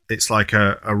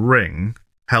a ring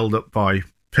held up by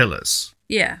pillars.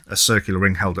 Yeah. A circular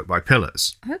ring held up by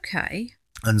pillars. Okay.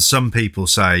 And some people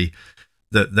say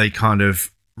that they kind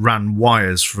of ran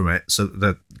wires from it so that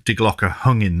the Diglocker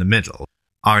hung in the middle,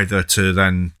 either to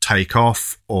then take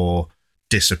off or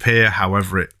disappear,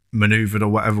 however it manoeuvred or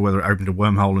whatever, whether it opened a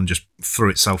wormhole and just threw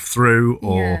itself through,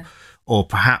 or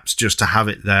perhaps just to have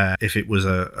it there if it was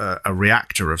a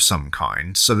reactor of some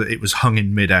kind, so that it was hung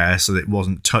in midair, so that it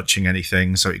wasn't touching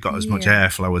anything, so it got as much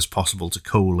airflow as possible to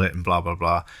cool it and blah, blah,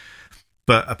 blah.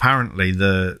 But apparently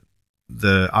the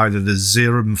either the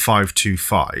Zerum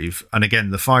 525, and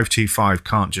again, the 525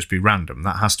 can't just be random.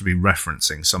 That has to be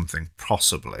referencing something,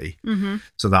 possibly. Mm-hmm.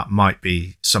 So that might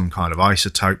be some kind of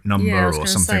isotope number or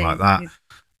something like that.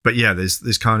 But yeah,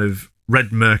 there's kind of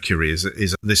red mercury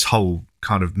is this whole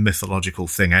kind of mythological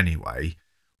thing anyway,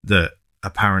 that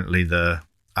apparently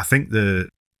I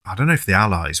don't know if the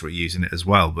Allies were using it as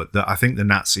well, but I think the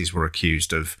Nazis were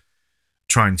accused of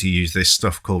trying to use this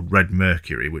stuff called red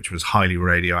mercury, which was highly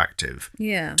radioactive,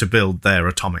 to build their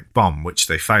atomic bomb, which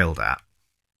they failed at.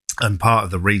 And part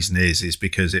of the reason is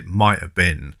because it might have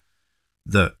been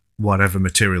that whatever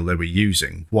material they were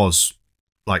using was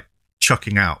like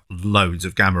chucking out loads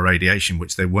of gamma radiation,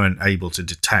 which they weren't able to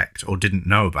detect or didn't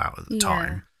know about at the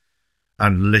time.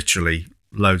 And literally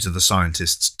loads of the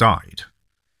scientists died.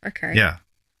 Okay. Yeah.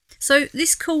 So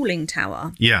this cooling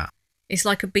tower is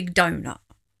like a big donut.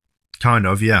 Kind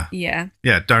of, yeah. Yeah.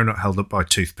 Yeah, donut held up by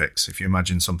toothpicks, if you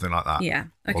imagine something like that. Yeah.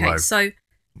 Okay, Although, so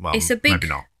well, it's a big... maybe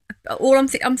not. All I'm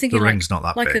thinking the ring's not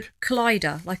that like big. A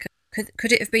collider.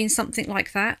 Could it have been something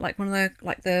like that? Like one of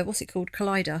the what's it called?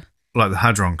 Collider. Like the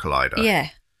Hadron Collider? Yeah.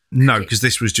 No, because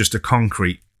this was just a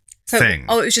concrete thing.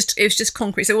 Oh, it was just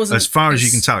concrete. So it wasn't... As far as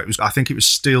you can tell, I think it was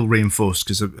steel reinforced,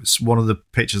 because one of the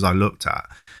pictures I looked at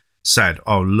said,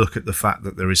 oh, look at the fact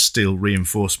that there is steel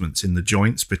reinforcements in the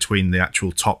joints between the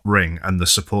actual top ring and the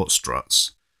support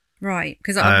struts. Right,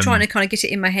 because I'm trying to kind of get it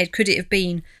in my head. Could it have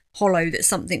been hollow, that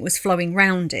something was flowing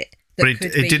round it? But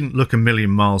it didn't look a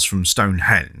million miles from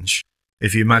Stonehenge.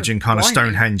 If you imagine of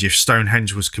Stonehenge, if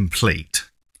Stonehenge was complete.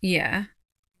 Yeah.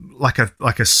 Like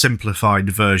a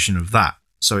simplified version of that.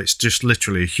 So it's just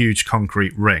literally a huge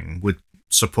concrete ring with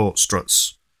support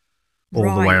struts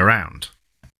all the way around.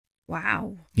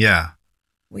 Wow. Yeah.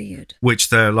 Weird. Which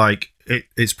they're like,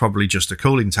 it's probably just a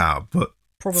cooling tower, but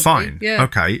fine. Yeah.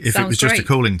 Okay, if it was just a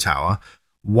cooling tower,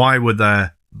 why were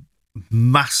there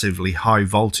massively high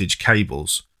voltage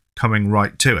cables coming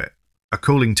right to it? A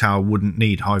cooling tower wouldn't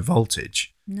need high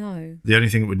voltage. No. The only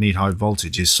thing that would need high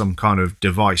voltage is some kind of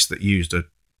device that used a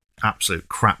absolute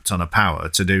crap ton of power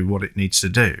to do what it needs to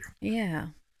do. Yeah.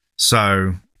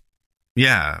 So,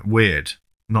 yeah, weird.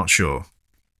 Not sure.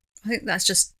 I think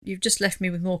you've just left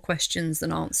me with more questions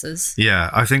than answers.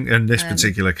 Yeah, I think in this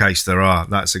particular case,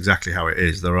 that's exactly how it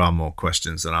is. There are more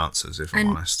questions than answers, if I'm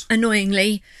honest.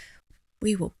 Annoyingly,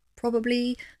 we will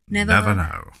probably never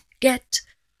know. Get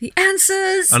the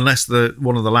answers. Unless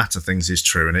one of the latter things is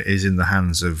true and it is in the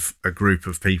hands of a group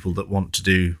of people that want to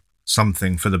do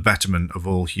something for the betterment of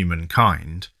all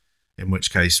humankind, in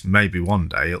which case maybe one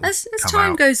day it'll as come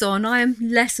time out. goes on, I am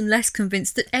less and less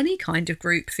convinced that any kind of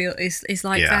group is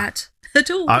like that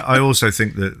at all. I also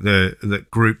think that the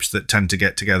groups that tend to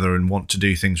get together and want to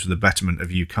do things for the betterment of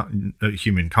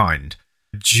humankind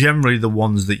are generally the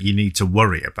ones that you need to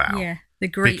worry about. Yeah, the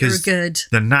greater good.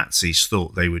 The Nazis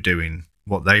thought they were doing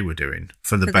what they were doing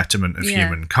for the betterment of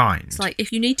humankind. It's like,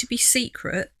 if you need to be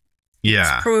secret,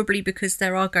 it's probably because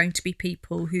there are going to be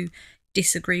people who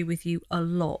disagree with you a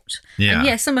lot. Yeah.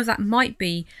 And some of that might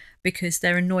be because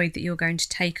they're annoyed that you're going to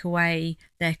take away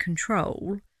their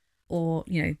control, or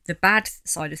the bad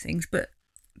side of things. But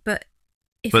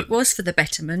if it was for the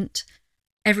betterment,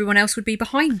 everyone else would be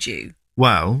behind you.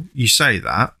 Well, you say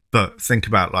that, but think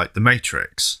about like the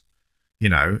Matrix.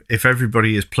 If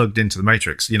everybody is plugged into the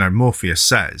Matrix, Morpheus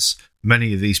says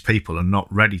many of these people are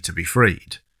not ready to be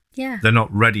freed. Yeah. They're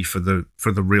not ready for the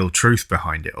real truth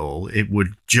behind it all. It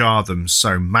would jar them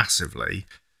so massively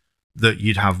that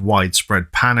you'd have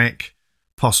widespread panic,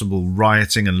 possible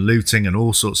rioting and looting and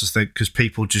all sorts of things, because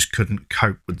people just couldn't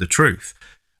cope with the truth.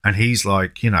 And he's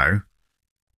like,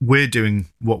 we're doing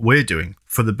what we're doing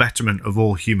for the betterment of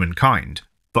all humankind,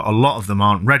 but a lot of them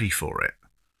aren't ready for it.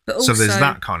 But also, so there's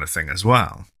that kind of thing as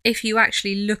well. If you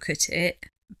actually look at it,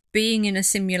 being in a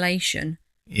simulation,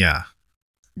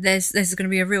 there's going to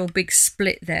be a real big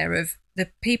split there of the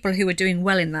people who are doing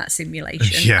well in that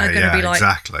simulation are going to be like,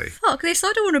 exactly. Fuck this,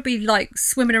 I don't want to be like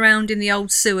swimming around in the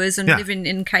old sewers and living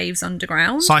in caves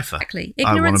underground. Cypher. Exactly.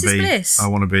 Ignorance is bliss. I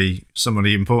want to be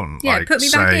somebody important. Yeah, like, put me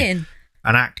back in.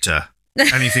 An actor.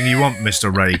 Anything you want,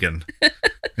 Mr. Reagan.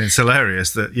 It's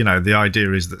hilarious that, the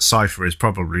idea is that Cypher is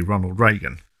probably Ronald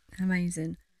Reagan.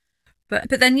 Amazing. But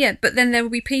then there will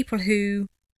be people who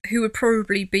would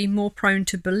probably be more prone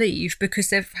to believe because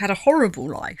they've had a horrible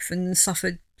life and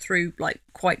suffered through like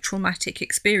quite traumatic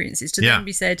experiences to then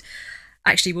be said,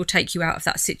 actually, we'll take you out of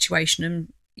that situation,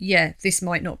 and this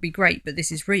might not be great, but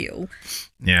this is real.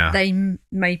 Yeah. They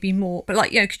may be more, but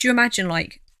like, could you imagine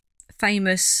like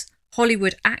famous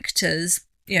Hollywood actors,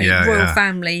 royal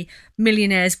family,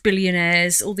 millionaires,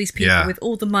 billionaires, all these people with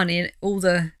all the money and all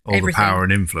the everything, the power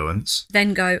and influence,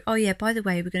 then go, oh yeah, by the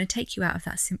way, we're going to take you out of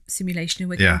that simulation,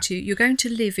 and you're going to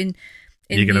live in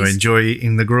you're going to enjoy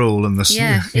eating the gruel and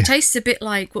the it tastes a bit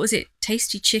like, what was it,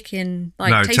 tasty chicken,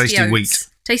 like no, tasty oats. Wheat,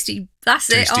 tasty, that's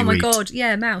tasty it. Oh my wheat.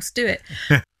 God, mouse, do it.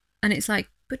 And it's like,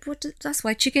 but that's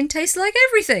why chicken tastes like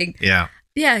everything.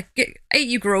 Eat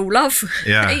your gruel, love.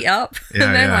 Eat up. And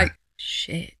they're like,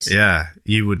 shit. Yeah,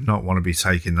 you would not want to be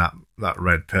taking that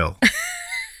red pill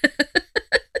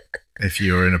if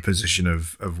you were in a position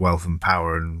of wealth and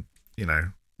power and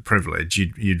privilege.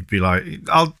 You'd be like,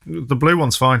 the blue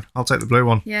one's fine. I'll take the blue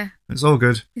one. Yeah, it's all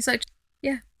good. It's like,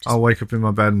 I'll wake up in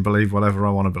my bed and believe whatever I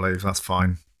want to believe. That's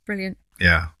fine. Brilliant.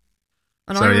 Yeah.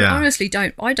 And I honestly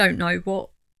don't know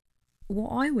what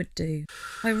I would do.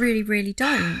 I really, really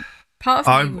don't. Part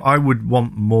of me I would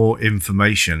want more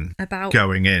information about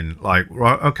going in. Like,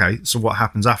 right, okay, so what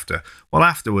happens after? Well,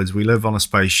 afterwards, we live on a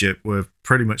spaceship. We're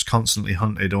pretty much constantly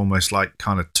hunted, almost like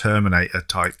kind of Terminator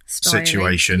type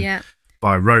situation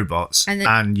by robots.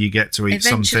 And you get to eat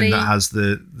something that has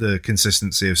the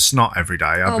consistency of snot every day.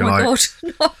 I'd be like, God,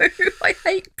 no, I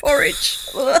hate porridge.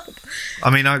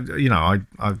 I mean,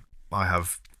 I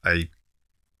have a,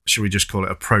 should we just call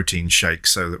it a protein shake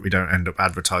so that we don't end up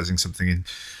advertising something in.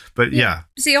 But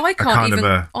see, I can't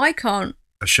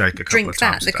a shake a couple drink of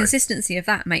that. times The a day. Consistency of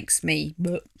that makes me.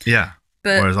 Yeah,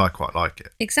 but whereas I quite like it.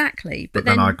 Exactly, but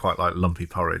then I quite like lumpy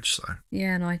porridge. So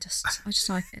and I just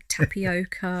like it.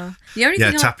 Tapioca. The only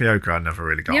thing tapioca I never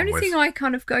really got on with. The only thing I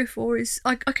kind of go for is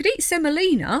I could eat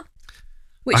semolina,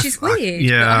 which is weird.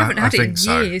 But I haven't had it in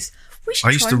so. years. I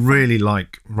used to really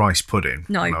like rice pudding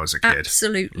when I was a kid.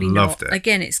 Absolutely Loved not. it.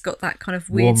 Again, it's got that kind of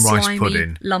weird warm rice slimy,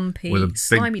 pudding lumpy, with a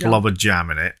big blob of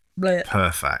jam in it. Blip.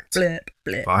 Perfect. Blip,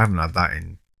 blip. But I haven't had that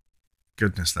in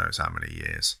goodness knows how many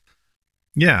years.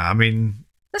 Yeah, I mean,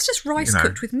 that's just rice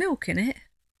cooked with milk in it.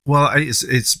 Well,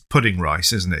 it's pudding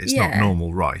rice, isn't it? It's not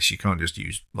normal rice. You can't just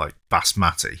use like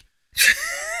basmati.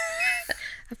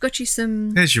 I've got you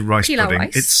some. Here's your rice pudding.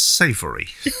 Rice. It's savoury.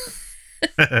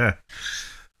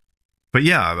 But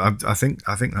yeah, I think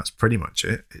that's pretty much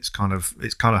it. It's kind of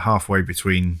halfway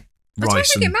between I don't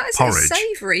rice think it and matters porridge. if it's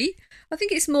savoury. I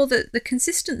think it's more the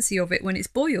consistency of it when it's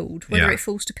boiled, whether Yeah. it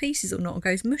falls to pieces or not, or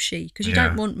goes mushy. Because you Yeah.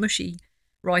 don't want mushy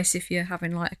rice if you're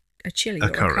having like a chili or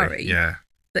a curry, curry. yeah.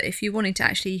 But if you're wanting to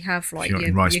actually have like If you're your,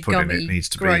 eating rice your pudding, gummy, it needs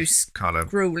to gross, be kind of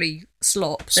gruely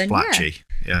slop, then splatchy.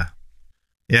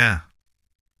 Yeah.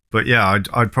 But yeah,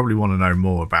 I'd probably want to know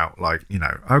more about, like, you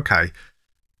know, okay,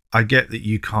 I get that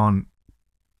you can't.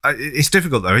 It's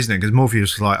difficult though, isn't it? Because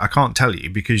Morpheus was like, I can't tell you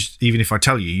because even if I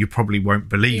tell you, you probably won't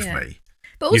believe Yeah. me.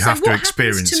 But also, You have to what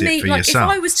experience happens to it me, for like,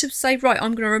 yourself. if I was to say, right,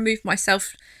 I'm going to remove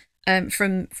myself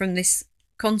from this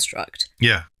construct,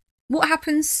 Yeah. what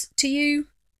happens to you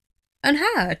and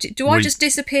her? Do I just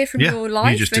disappear from Yeah. your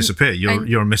life? You just and- disappear. and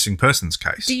You're a missing persons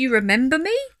case. Do you remember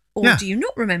me, or Yeah. do you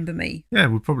not remember me? Yeah,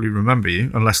 we'll probably remember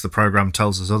you unless the program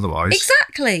tells us otherwise.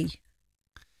 Exactly.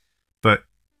 But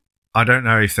I don't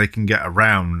know if they can get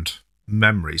around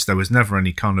memories. There was never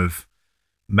any kind of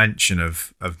mention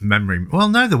of memory. Well,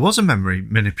 no, there was a memory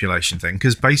manipulation thing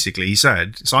because basically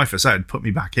Cypher said, put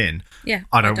me back in. Yeah.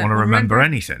 I don't want to remember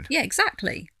anything. Yeah,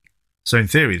 exactly. So in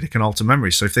theory, they can alter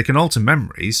memories. So if they can alter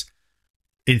memories,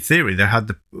 in theory, they had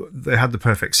the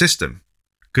perfect system.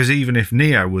 Because even if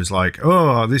Neo was like,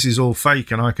 oh, this is all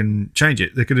fake and I can change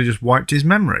it, they could have just wiped his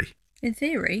memory. In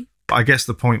theory. But I guess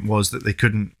the point was that they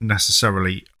couldn't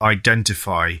necessarily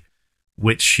identify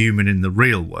which human in the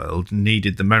real world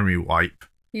needed the memory wipe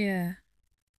Yeah.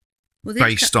 Well,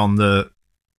 based on the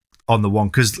one,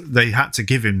 because they had to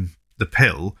give him the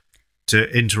pill to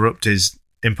interrupt his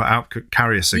input-output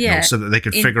carrier signal, Yeah, so that they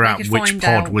could figure out which find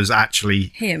pod out was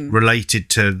actually him. related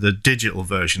to the digital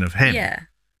version of him. Yeah.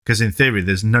 Because in theory,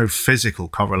 there's no physical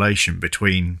correlation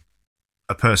between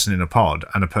a person in a pod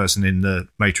and a person in the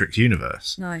Matrix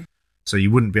universe. No. So you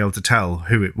wouldn't be able to tell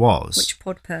who it was. Which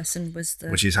pod person was the...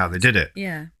 Which is how they did it.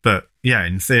 Yeah. But yeah,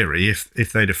 in theory, if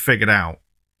they'd have figured out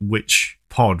which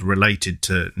pod related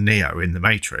to Neo in the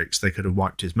Matrix, they could have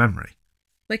wiped his memory.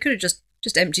 They could have just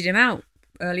emptied him out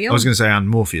early on. I was going to say and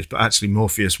Morpheus, but actually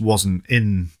Morpheus wasn't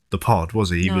in the pod, was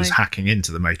he? He No. was hacking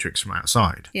into the Matrix from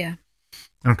outside. Yeah.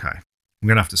 Okay. I'm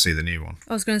going to have to see the new one.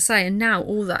 I was going to say, and now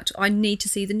all that, I need to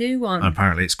see the new one. And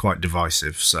apparently it's quite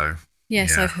divisive, so...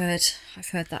 Yes, yeah. I've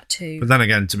heard that too. But then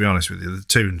again, to be honest with you, the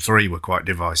 2 and 3 were quite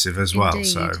divisive as well,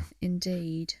 so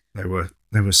Indeed. they were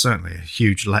certainly a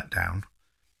huge letdown.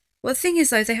 Well, the thing is,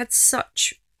 though, they had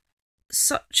such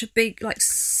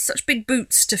big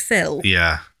boots to fill.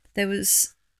 Yeah. There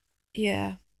was,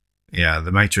 yeah. Yeah,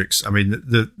 the Matrix. I mean,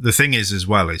 the thing is as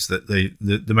well is that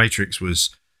the Matrix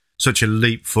was such a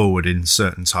leap forward in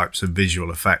certain types of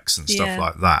visual effects and stuff Yeah.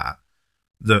 like that,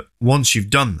 that once you've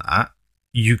done that,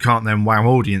 you can't then wow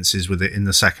audiences with it in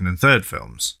the second and third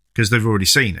films because they've already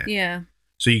seen it. Yeah.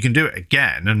 So you can do it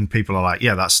again and people are like,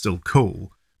 yeah, that's still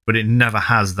cool, but it never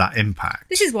has that impact.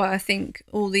 This is why I think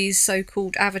all these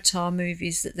so-called Avatar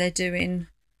movies that they're doing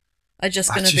are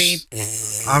just going to be...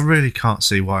 I really can't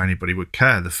see why anybody would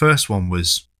care. The first one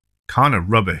was kind of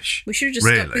rubbish. We should have just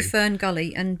stuck with Fern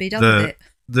Gully and be done with it.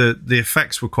 The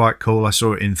effects were quite cool. I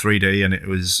saw it in 3D and it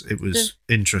was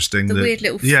interesting. The weird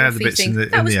little the fluffy bits thing. in the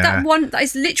That was air. that one. That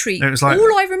is literally And it was like,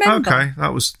 all I remember. Okay,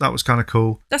 that was kind of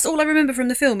cool. That's all I remember from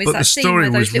the film is But that the scene story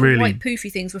where those was little really- white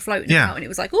poofy things were floating Yeah. about, and it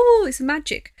was like, oh, it's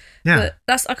magic. Yeah.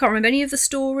 But I can't remember any of the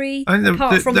story I think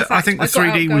apart from the fact I think the got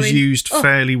out 3D was going, used "Oh."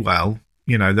 fairly well.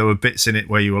 You know, there were bits in it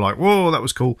where you were like, whoa, that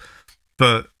was cool.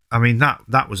 But I mean,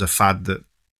 that was a fad that,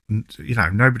 you know,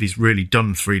 nobody's really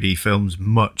done 3D films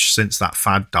much since that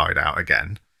fad died out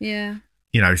again. Yeah.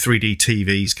 You know, 3D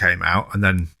TVs came out and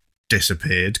then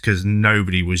disappeared because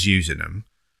nobody was using them.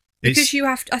 Because you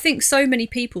have to, I think so many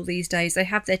people these days, they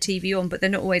have their TV on, but they're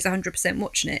not always 100%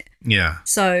 watching it. Yeah.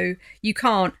 So you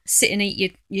can't sit and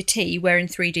eat your tea wearing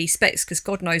 3D specs because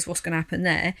God knows what's going to happen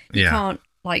there. You Yeah. can't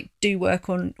like do work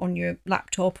on your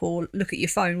laptop or look at your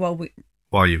phone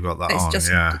While you've got that it's on, just,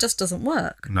 yeah. it just doesn't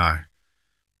work. No.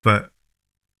 But,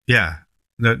 yeah,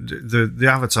 the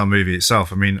Avatar movie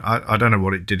itself, I mean, I don't know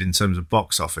what it did in terms of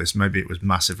box office. Maybe it was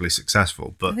massively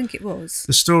successful, but I think it was.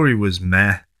 the story was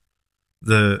meh.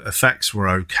 The effects were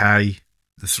okay.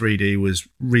 The 3D was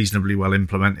reasonably well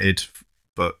implemented,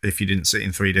 but if you didn't see it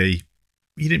in 3D,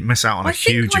 you didn't miss out on a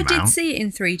huge I amount. did see it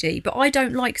in 3D, but I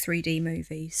don't like 3D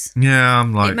movies. Yeah,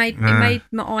 I'm like... It made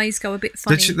my eyes go a bit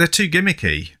funny. They're too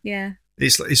gimmicky. Yeah.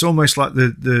 It's almost like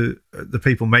the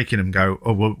people making them go,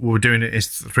 oh, we're doing it as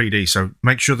 3D, so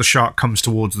make sure the shark comes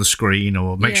towards the screen,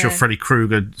 or make sure Yeah. Freddy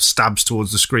Krueger stabs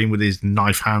towards the screen with his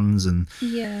knife hands, and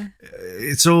Yeah.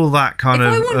 it's all that kind If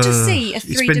of... I want to see a it's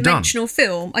been done. three-dimensional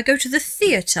film, I go to the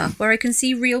theatre where I can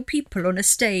see real people on a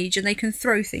stage and they can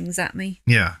throw things at me.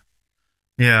 Yeah.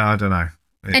 Yeah, I don't know.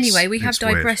 Anyway, we have it's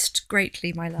weird. digressed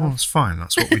greatly, my love. Well, it's fine.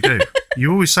 That's what we do.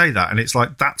 You always say that, and it's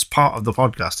like that's part of the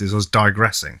podcast is us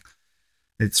digressing.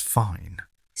 It's fine.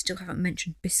 Still haven't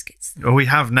mentioned biscuits. Oh, we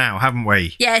have now, haven't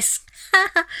we? Yes.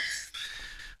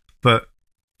 But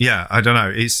yeah, I don't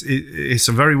know. It's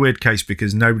a very weird case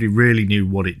because nobody really knew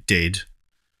what it did.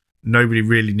 Nobody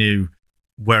really knew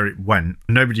where it went.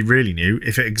 Nobody really knew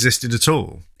if it existed at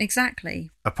all.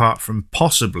 Exactly. Apart from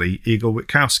possibly Igor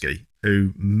Witkowski,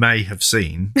 who may have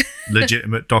seen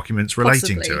legitimate documents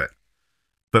relating to it,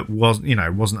 but wasn't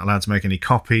allowed to make any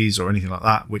copies or anything like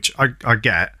that, which I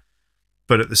get.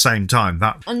 But at the same time,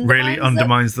 that really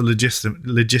undermines the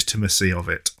legitimacy of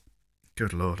it.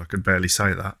 Good Lord, I could barely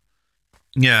say that.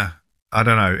 Yeah, I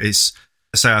don't know.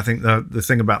 I think the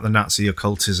thing about the Nazi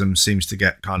occultism seems to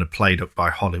get kind of played up by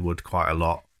Hollywood quite a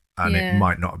lot, and it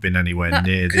might not have been anywhere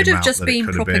near the amount that it could have been.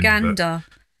 Could have just been propaganda.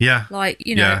 Yeah. Like,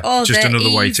 just they're another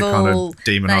evil. way to kind of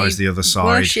demonise the other side.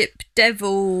 Worship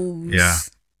devils. Yeah.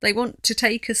 They want to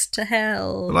take us to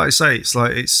hell. But like I say,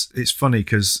 it's funny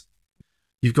because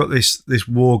you've got this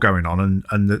war going on,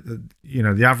 and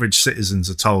the average citizens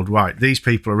are told, right, these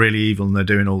people are really evil and they're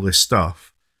doing all this stuff.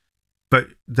 But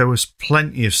there was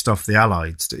plenty of stuff the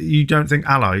Allies did. You don't think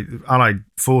Allied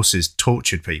forces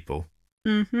tortured people?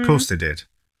 Mm-hmm. Of course they did.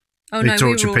 Oh, they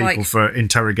tortured people for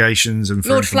interrogations and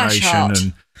for Lord information. Flashheart.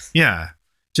 And yeah.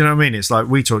 Do you know what I mean? It's like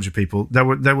we torture people. There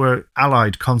were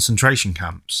Allied concentration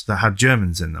camps that had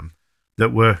Germans in them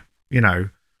that were,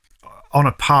 on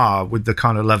a par with the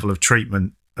kind of level of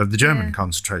treatment of the German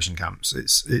concentration camps.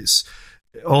 It's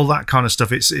all that kind of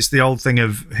stuff. It's the old thing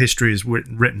of history is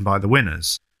written by the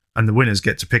winners, and the winners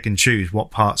get to pick and choose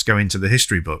what parts go into the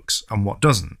history books and what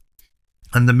doesn't.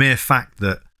 And the mere fact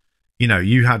that,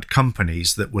 you had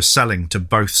companies that were selling to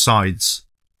both sides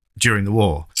during the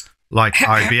war, like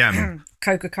IBM,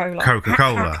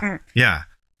 Coca-Cola, yeah,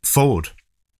 Ford,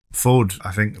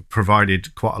 I think,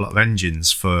 provided quite a lot of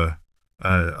engines for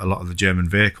a lot of the German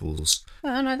vehicles.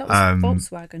 Oh, no, that was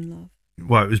Volkswagen, love.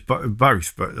 Well, it was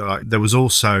both, but there was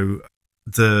also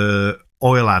the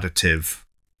oil additive.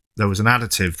 There was an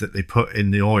additive that they put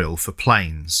in the oil for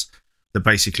planes that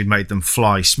basically made them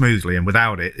fly smoothly, and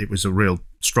without it, it was a real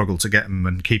struggle to get them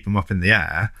and keep them up in the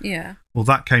air. Yeah. Well,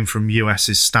 that came from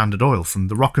US's Standard Oil, from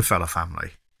the Rockefeller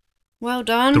family. Well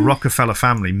done. The Rockefeller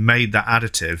family made that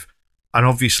additive and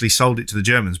obviously sold it to the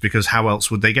Germans because how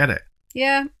else would they get it?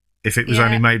 Yeah. If it was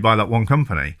only made by that one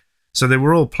company. So they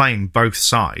were all playing both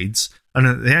sides. And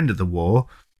at the end of the war,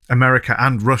 America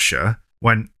and Russia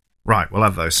went, right, we'll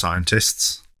have those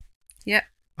scientists. Yep.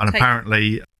 And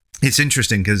apparently, it's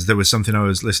interesting because there was something I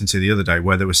was listening to the other day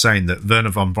where they were saying that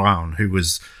Werner von Braun, who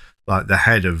was like the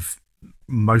head of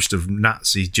most of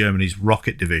Nazi Germany's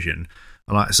rocket division,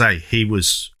 and like I say, he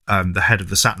was the head of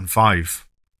the Saturn V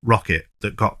rocket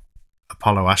that got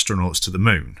Apollo astronauts to the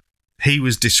moon. He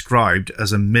was described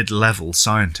as a mid-level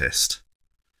scientist.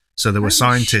 So there were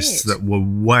scientists that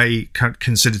were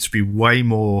considered to be way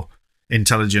more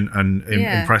intelligent and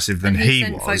impressive than he was.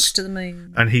 And he sent folks to the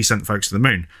moon. And he sent folks to the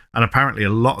moon. And apparently a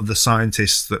lot of the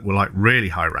scientists that were like really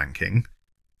high-ranking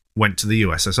went to the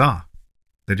USSR.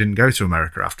 They didn't go to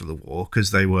America after the war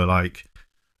because they were like,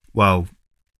 well,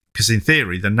 because in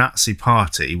theory the Nazi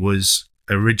Party was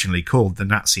originally called the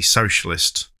Nazi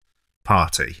Socialist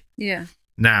Party. Yeah.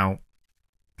 Now,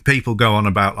 people go on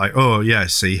about like, oh, yeah,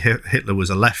 see, Hitler was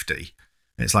a lefty.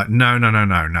 And it's like, no.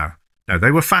 No,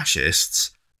 they were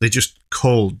fascists. They just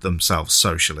called themselves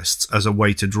socialists as a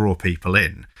way to draw people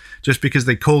in. Just because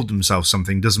they called themselves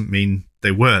something doesn't mean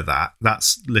they were that.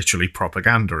 That's literally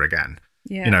propaganda again.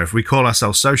 Yeah. If we call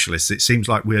ourselves socialists, it seems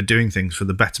like we are doing things for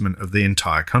the betterment of the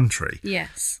entire country.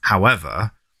 Yes.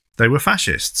 However, they were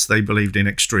fascists. They believed in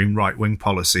extreme right-wing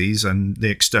policies and the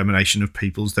extermination of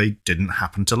peoples they didn't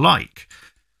happen to like.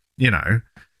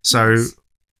 So, yes.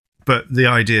 But the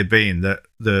idea being that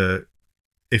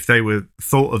if they were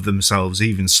thought of themselves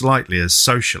even slightly as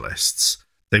socialists,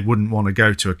 they wouldn't want to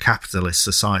go to a capitalist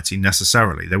society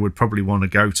necessarily. They would probably want to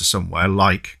go to somewhere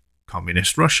like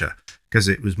communist Russia because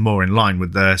it was more in line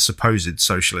with their supposed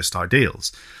socialist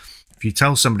ideals. If you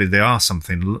tell somebody they are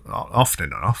something often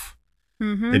enough,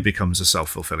 it becomes a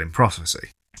self-fulfilling prophecy.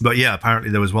 But yeah,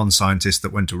 apparently there was one scientist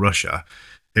that went to Russia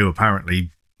who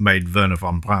apparently made Werner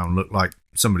von Braun look like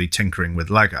somebody tinkering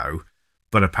with Lego,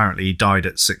 but apparently he died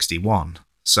at 61.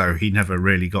 So he never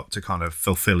really got to kind of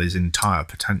fulfill his entire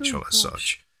potential as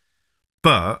such.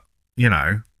 But,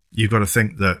 you've got to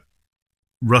think that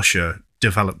Russia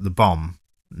developed the bomb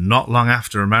not long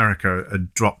after America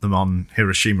had dropped them on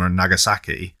Hiroshima and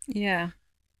Nagasaki. Yeah.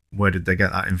 Where did they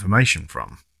get that information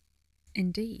from?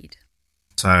 Indeed.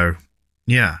 So,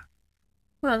 yeah.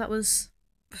 Well, that was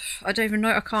I don't even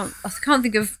know. I can't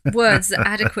think of words that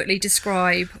adequately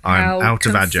describe I'm how out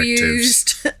of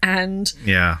confused and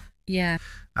Yeah. yeah.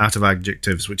 Out of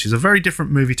Adjectives, which is a very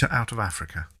different movie to Out of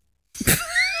Africa.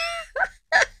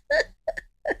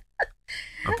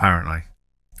 Apparently.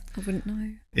 I wouldn't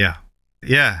know. Yeah.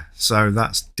 Yeah. So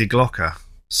that's Die Glocke,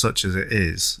 such as it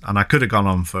is. And I could have gone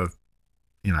on for,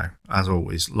 as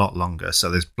always, a lot longer.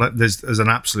 So there's an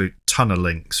absolute ton of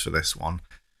links for this one.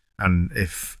 And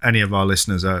if any of our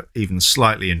listeners are even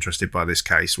slightly interested by this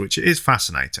case, which is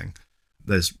fascinating,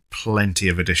 there's plenty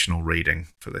of additional reading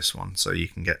for this one, so you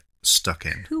can get stuck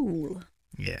in. Cool.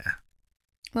 Yeah.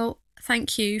 Well,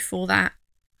 thank you for that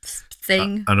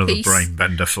thing. Another piece. brain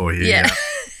bender for you. Yeah.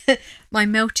 My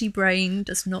melty brain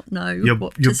does not know Your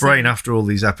what to brain say. after all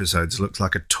these episodes looks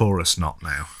like a Taurus knot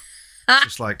now. It's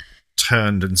just like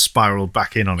turned and spiraled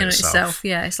back in on itself.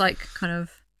 Yeah, it's like kind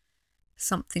of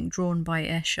something drawn by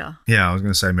Escher. Yeah, I was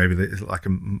going to say maybe it's like a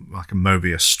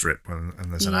Mobius strip and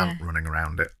there's an ant running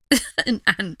around it. An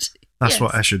ant. That's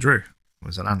what Escher drew,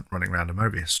 was an ant running around a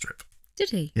Mobius strip.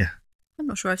 Did he? Yeah. I'm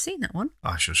not sure I've seen that one.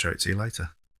 I shall show it to you later.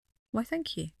 Why,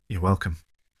 thank you. You're welcome.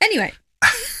 Anyway,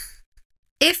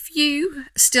 if you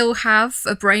still have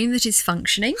a brain that is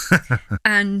functioning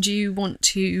and you want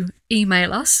to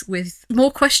email us with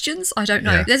more questions, I don't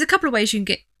know. Yeah. There's a couple of ways you can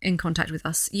get in contact with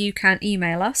us. You can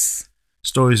email us.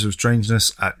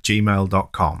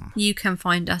 storiesofstrangeness@gmail.com. You can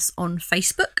find us on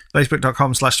Facebook.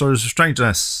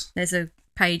 Facebook.com/storiesofstrangeness. There's a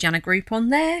page and a group on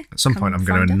there. At some Come point, I'm and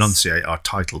going to find us. enunciate our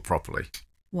title properly.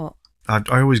 What? I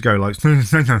always go like, no.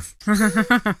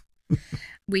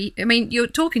 You're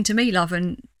talking to me, love,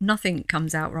 and nothing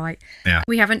comes out right. Yeah.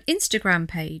 We have an Instagram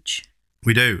page.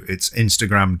 We do. It's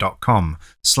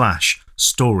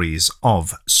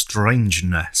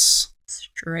instagram.com/storiesofstrangeness.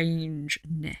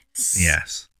 Strangeness.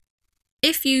 Yes.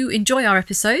 If you enjoy our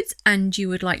episodes and you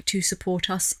would like to support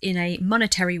us in a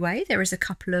monetary way, there is a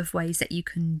couple of ways that you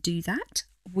can do that.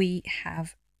 We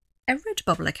have a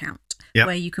Redbubble account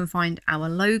where you can find our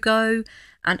logo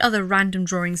and other random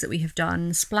drawings that we have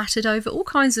done splattered over all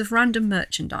kinds of random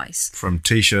merchandise. From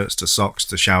t-shirts to socks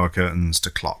to shower curtains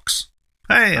to clocks.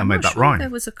 Hey, I made that sure rhyme. There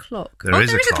was a clock. There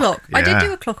is a clock. I did Yeah.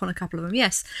 do a clock on a couple of them,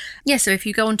 yes. Yeah, so if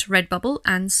you go onto Redbubble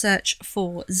and search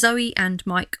for Zoe and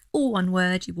Mike, all one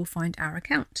word, you will find our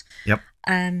account. Yep.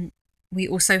 We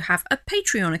also have a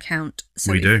Patreon account.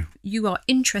 So We do. if you are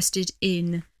interested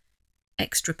in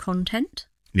extra content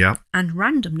Yep. and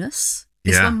randomness,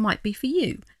 this Yeah. one might be for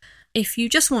you. If you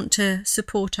just want to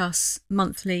support us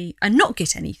monthly and not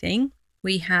get anything,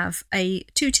 we have a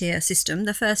 2-tier system.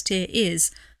 The first tier is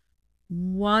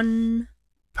 £1.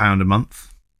 £1 a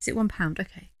month. Is it £1?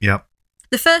 Okay. Yep.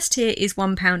 The first tier is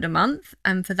 £1 a month,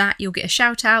 and for that you'll get a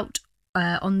shout out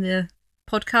on the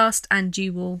podcast, and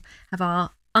you will have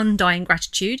our undying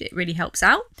gratitude. It really helps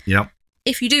out. Yep.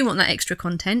 If you do want that extra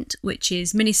content, which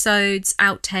is minisodes,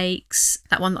 outtakes,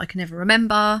 that one that I can never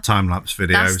remember. Time-lapse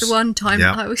videos. That's the one. Time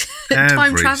travel.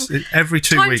 Every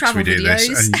 2 Time weeks we travel do this,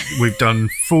 videos. and we've done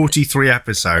 43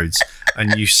 episodes,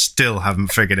 and you still haven't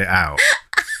figured it out.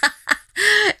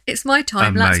 It's my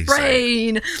time-lapse Amazing.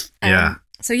 brain. Yeah.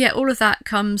 So yeah, all of that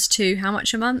comes to how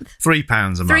much a month?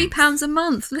 £3 a month. £3 a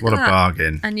month. Look What at a that.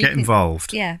 bargain. And you Get can-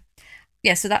 involved. Yeah.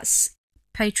 Yeah, so that's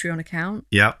Patreon account.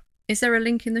 Yep. Is there a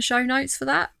link in the show notes for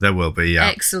that? There will be, yeah.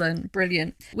 Excellent.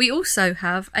 Brilliant. We also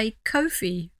have a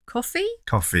Ko-fi. Coffee?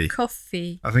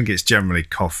 Coffee. I think it's generally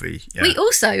coffee. Yeah. We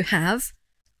also have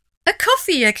a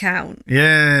coffee account.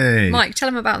 Yay. Mike, tell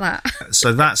them about that.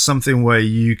 So that's something where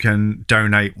you can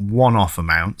donate one-off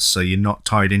amounts, so you're not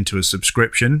tied into a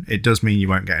subscription. It does mean you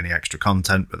won't get any extra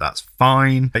content, but that's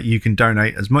fine. You can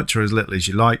donate as much or as little as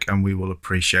you like, and we will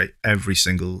appreciate every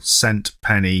single cent,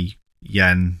 penny,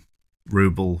 yen,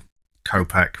 ruble,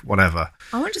 kopeck, whatever.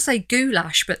 I want to say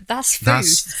goulash, but that's food.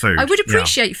 That's food. I would yeah.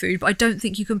 appreciate food, but I don't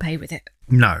think you can pay with it.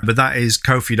 No, but that is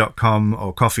ko-fi.com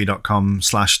or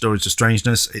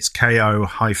coffee.com/storiesofstrangeness. It's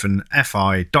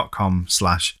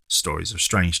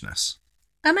ko-fi.com/storiesofstrangeness.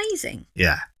 Amazing.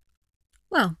 Yeah.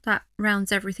 Well, that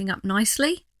rounds everything up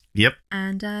nicely. Yep.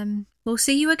 And we'll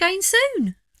see you again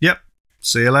soon. Yep.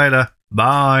 See you later.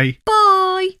 Bye.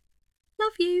 Bye.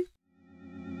 Love you.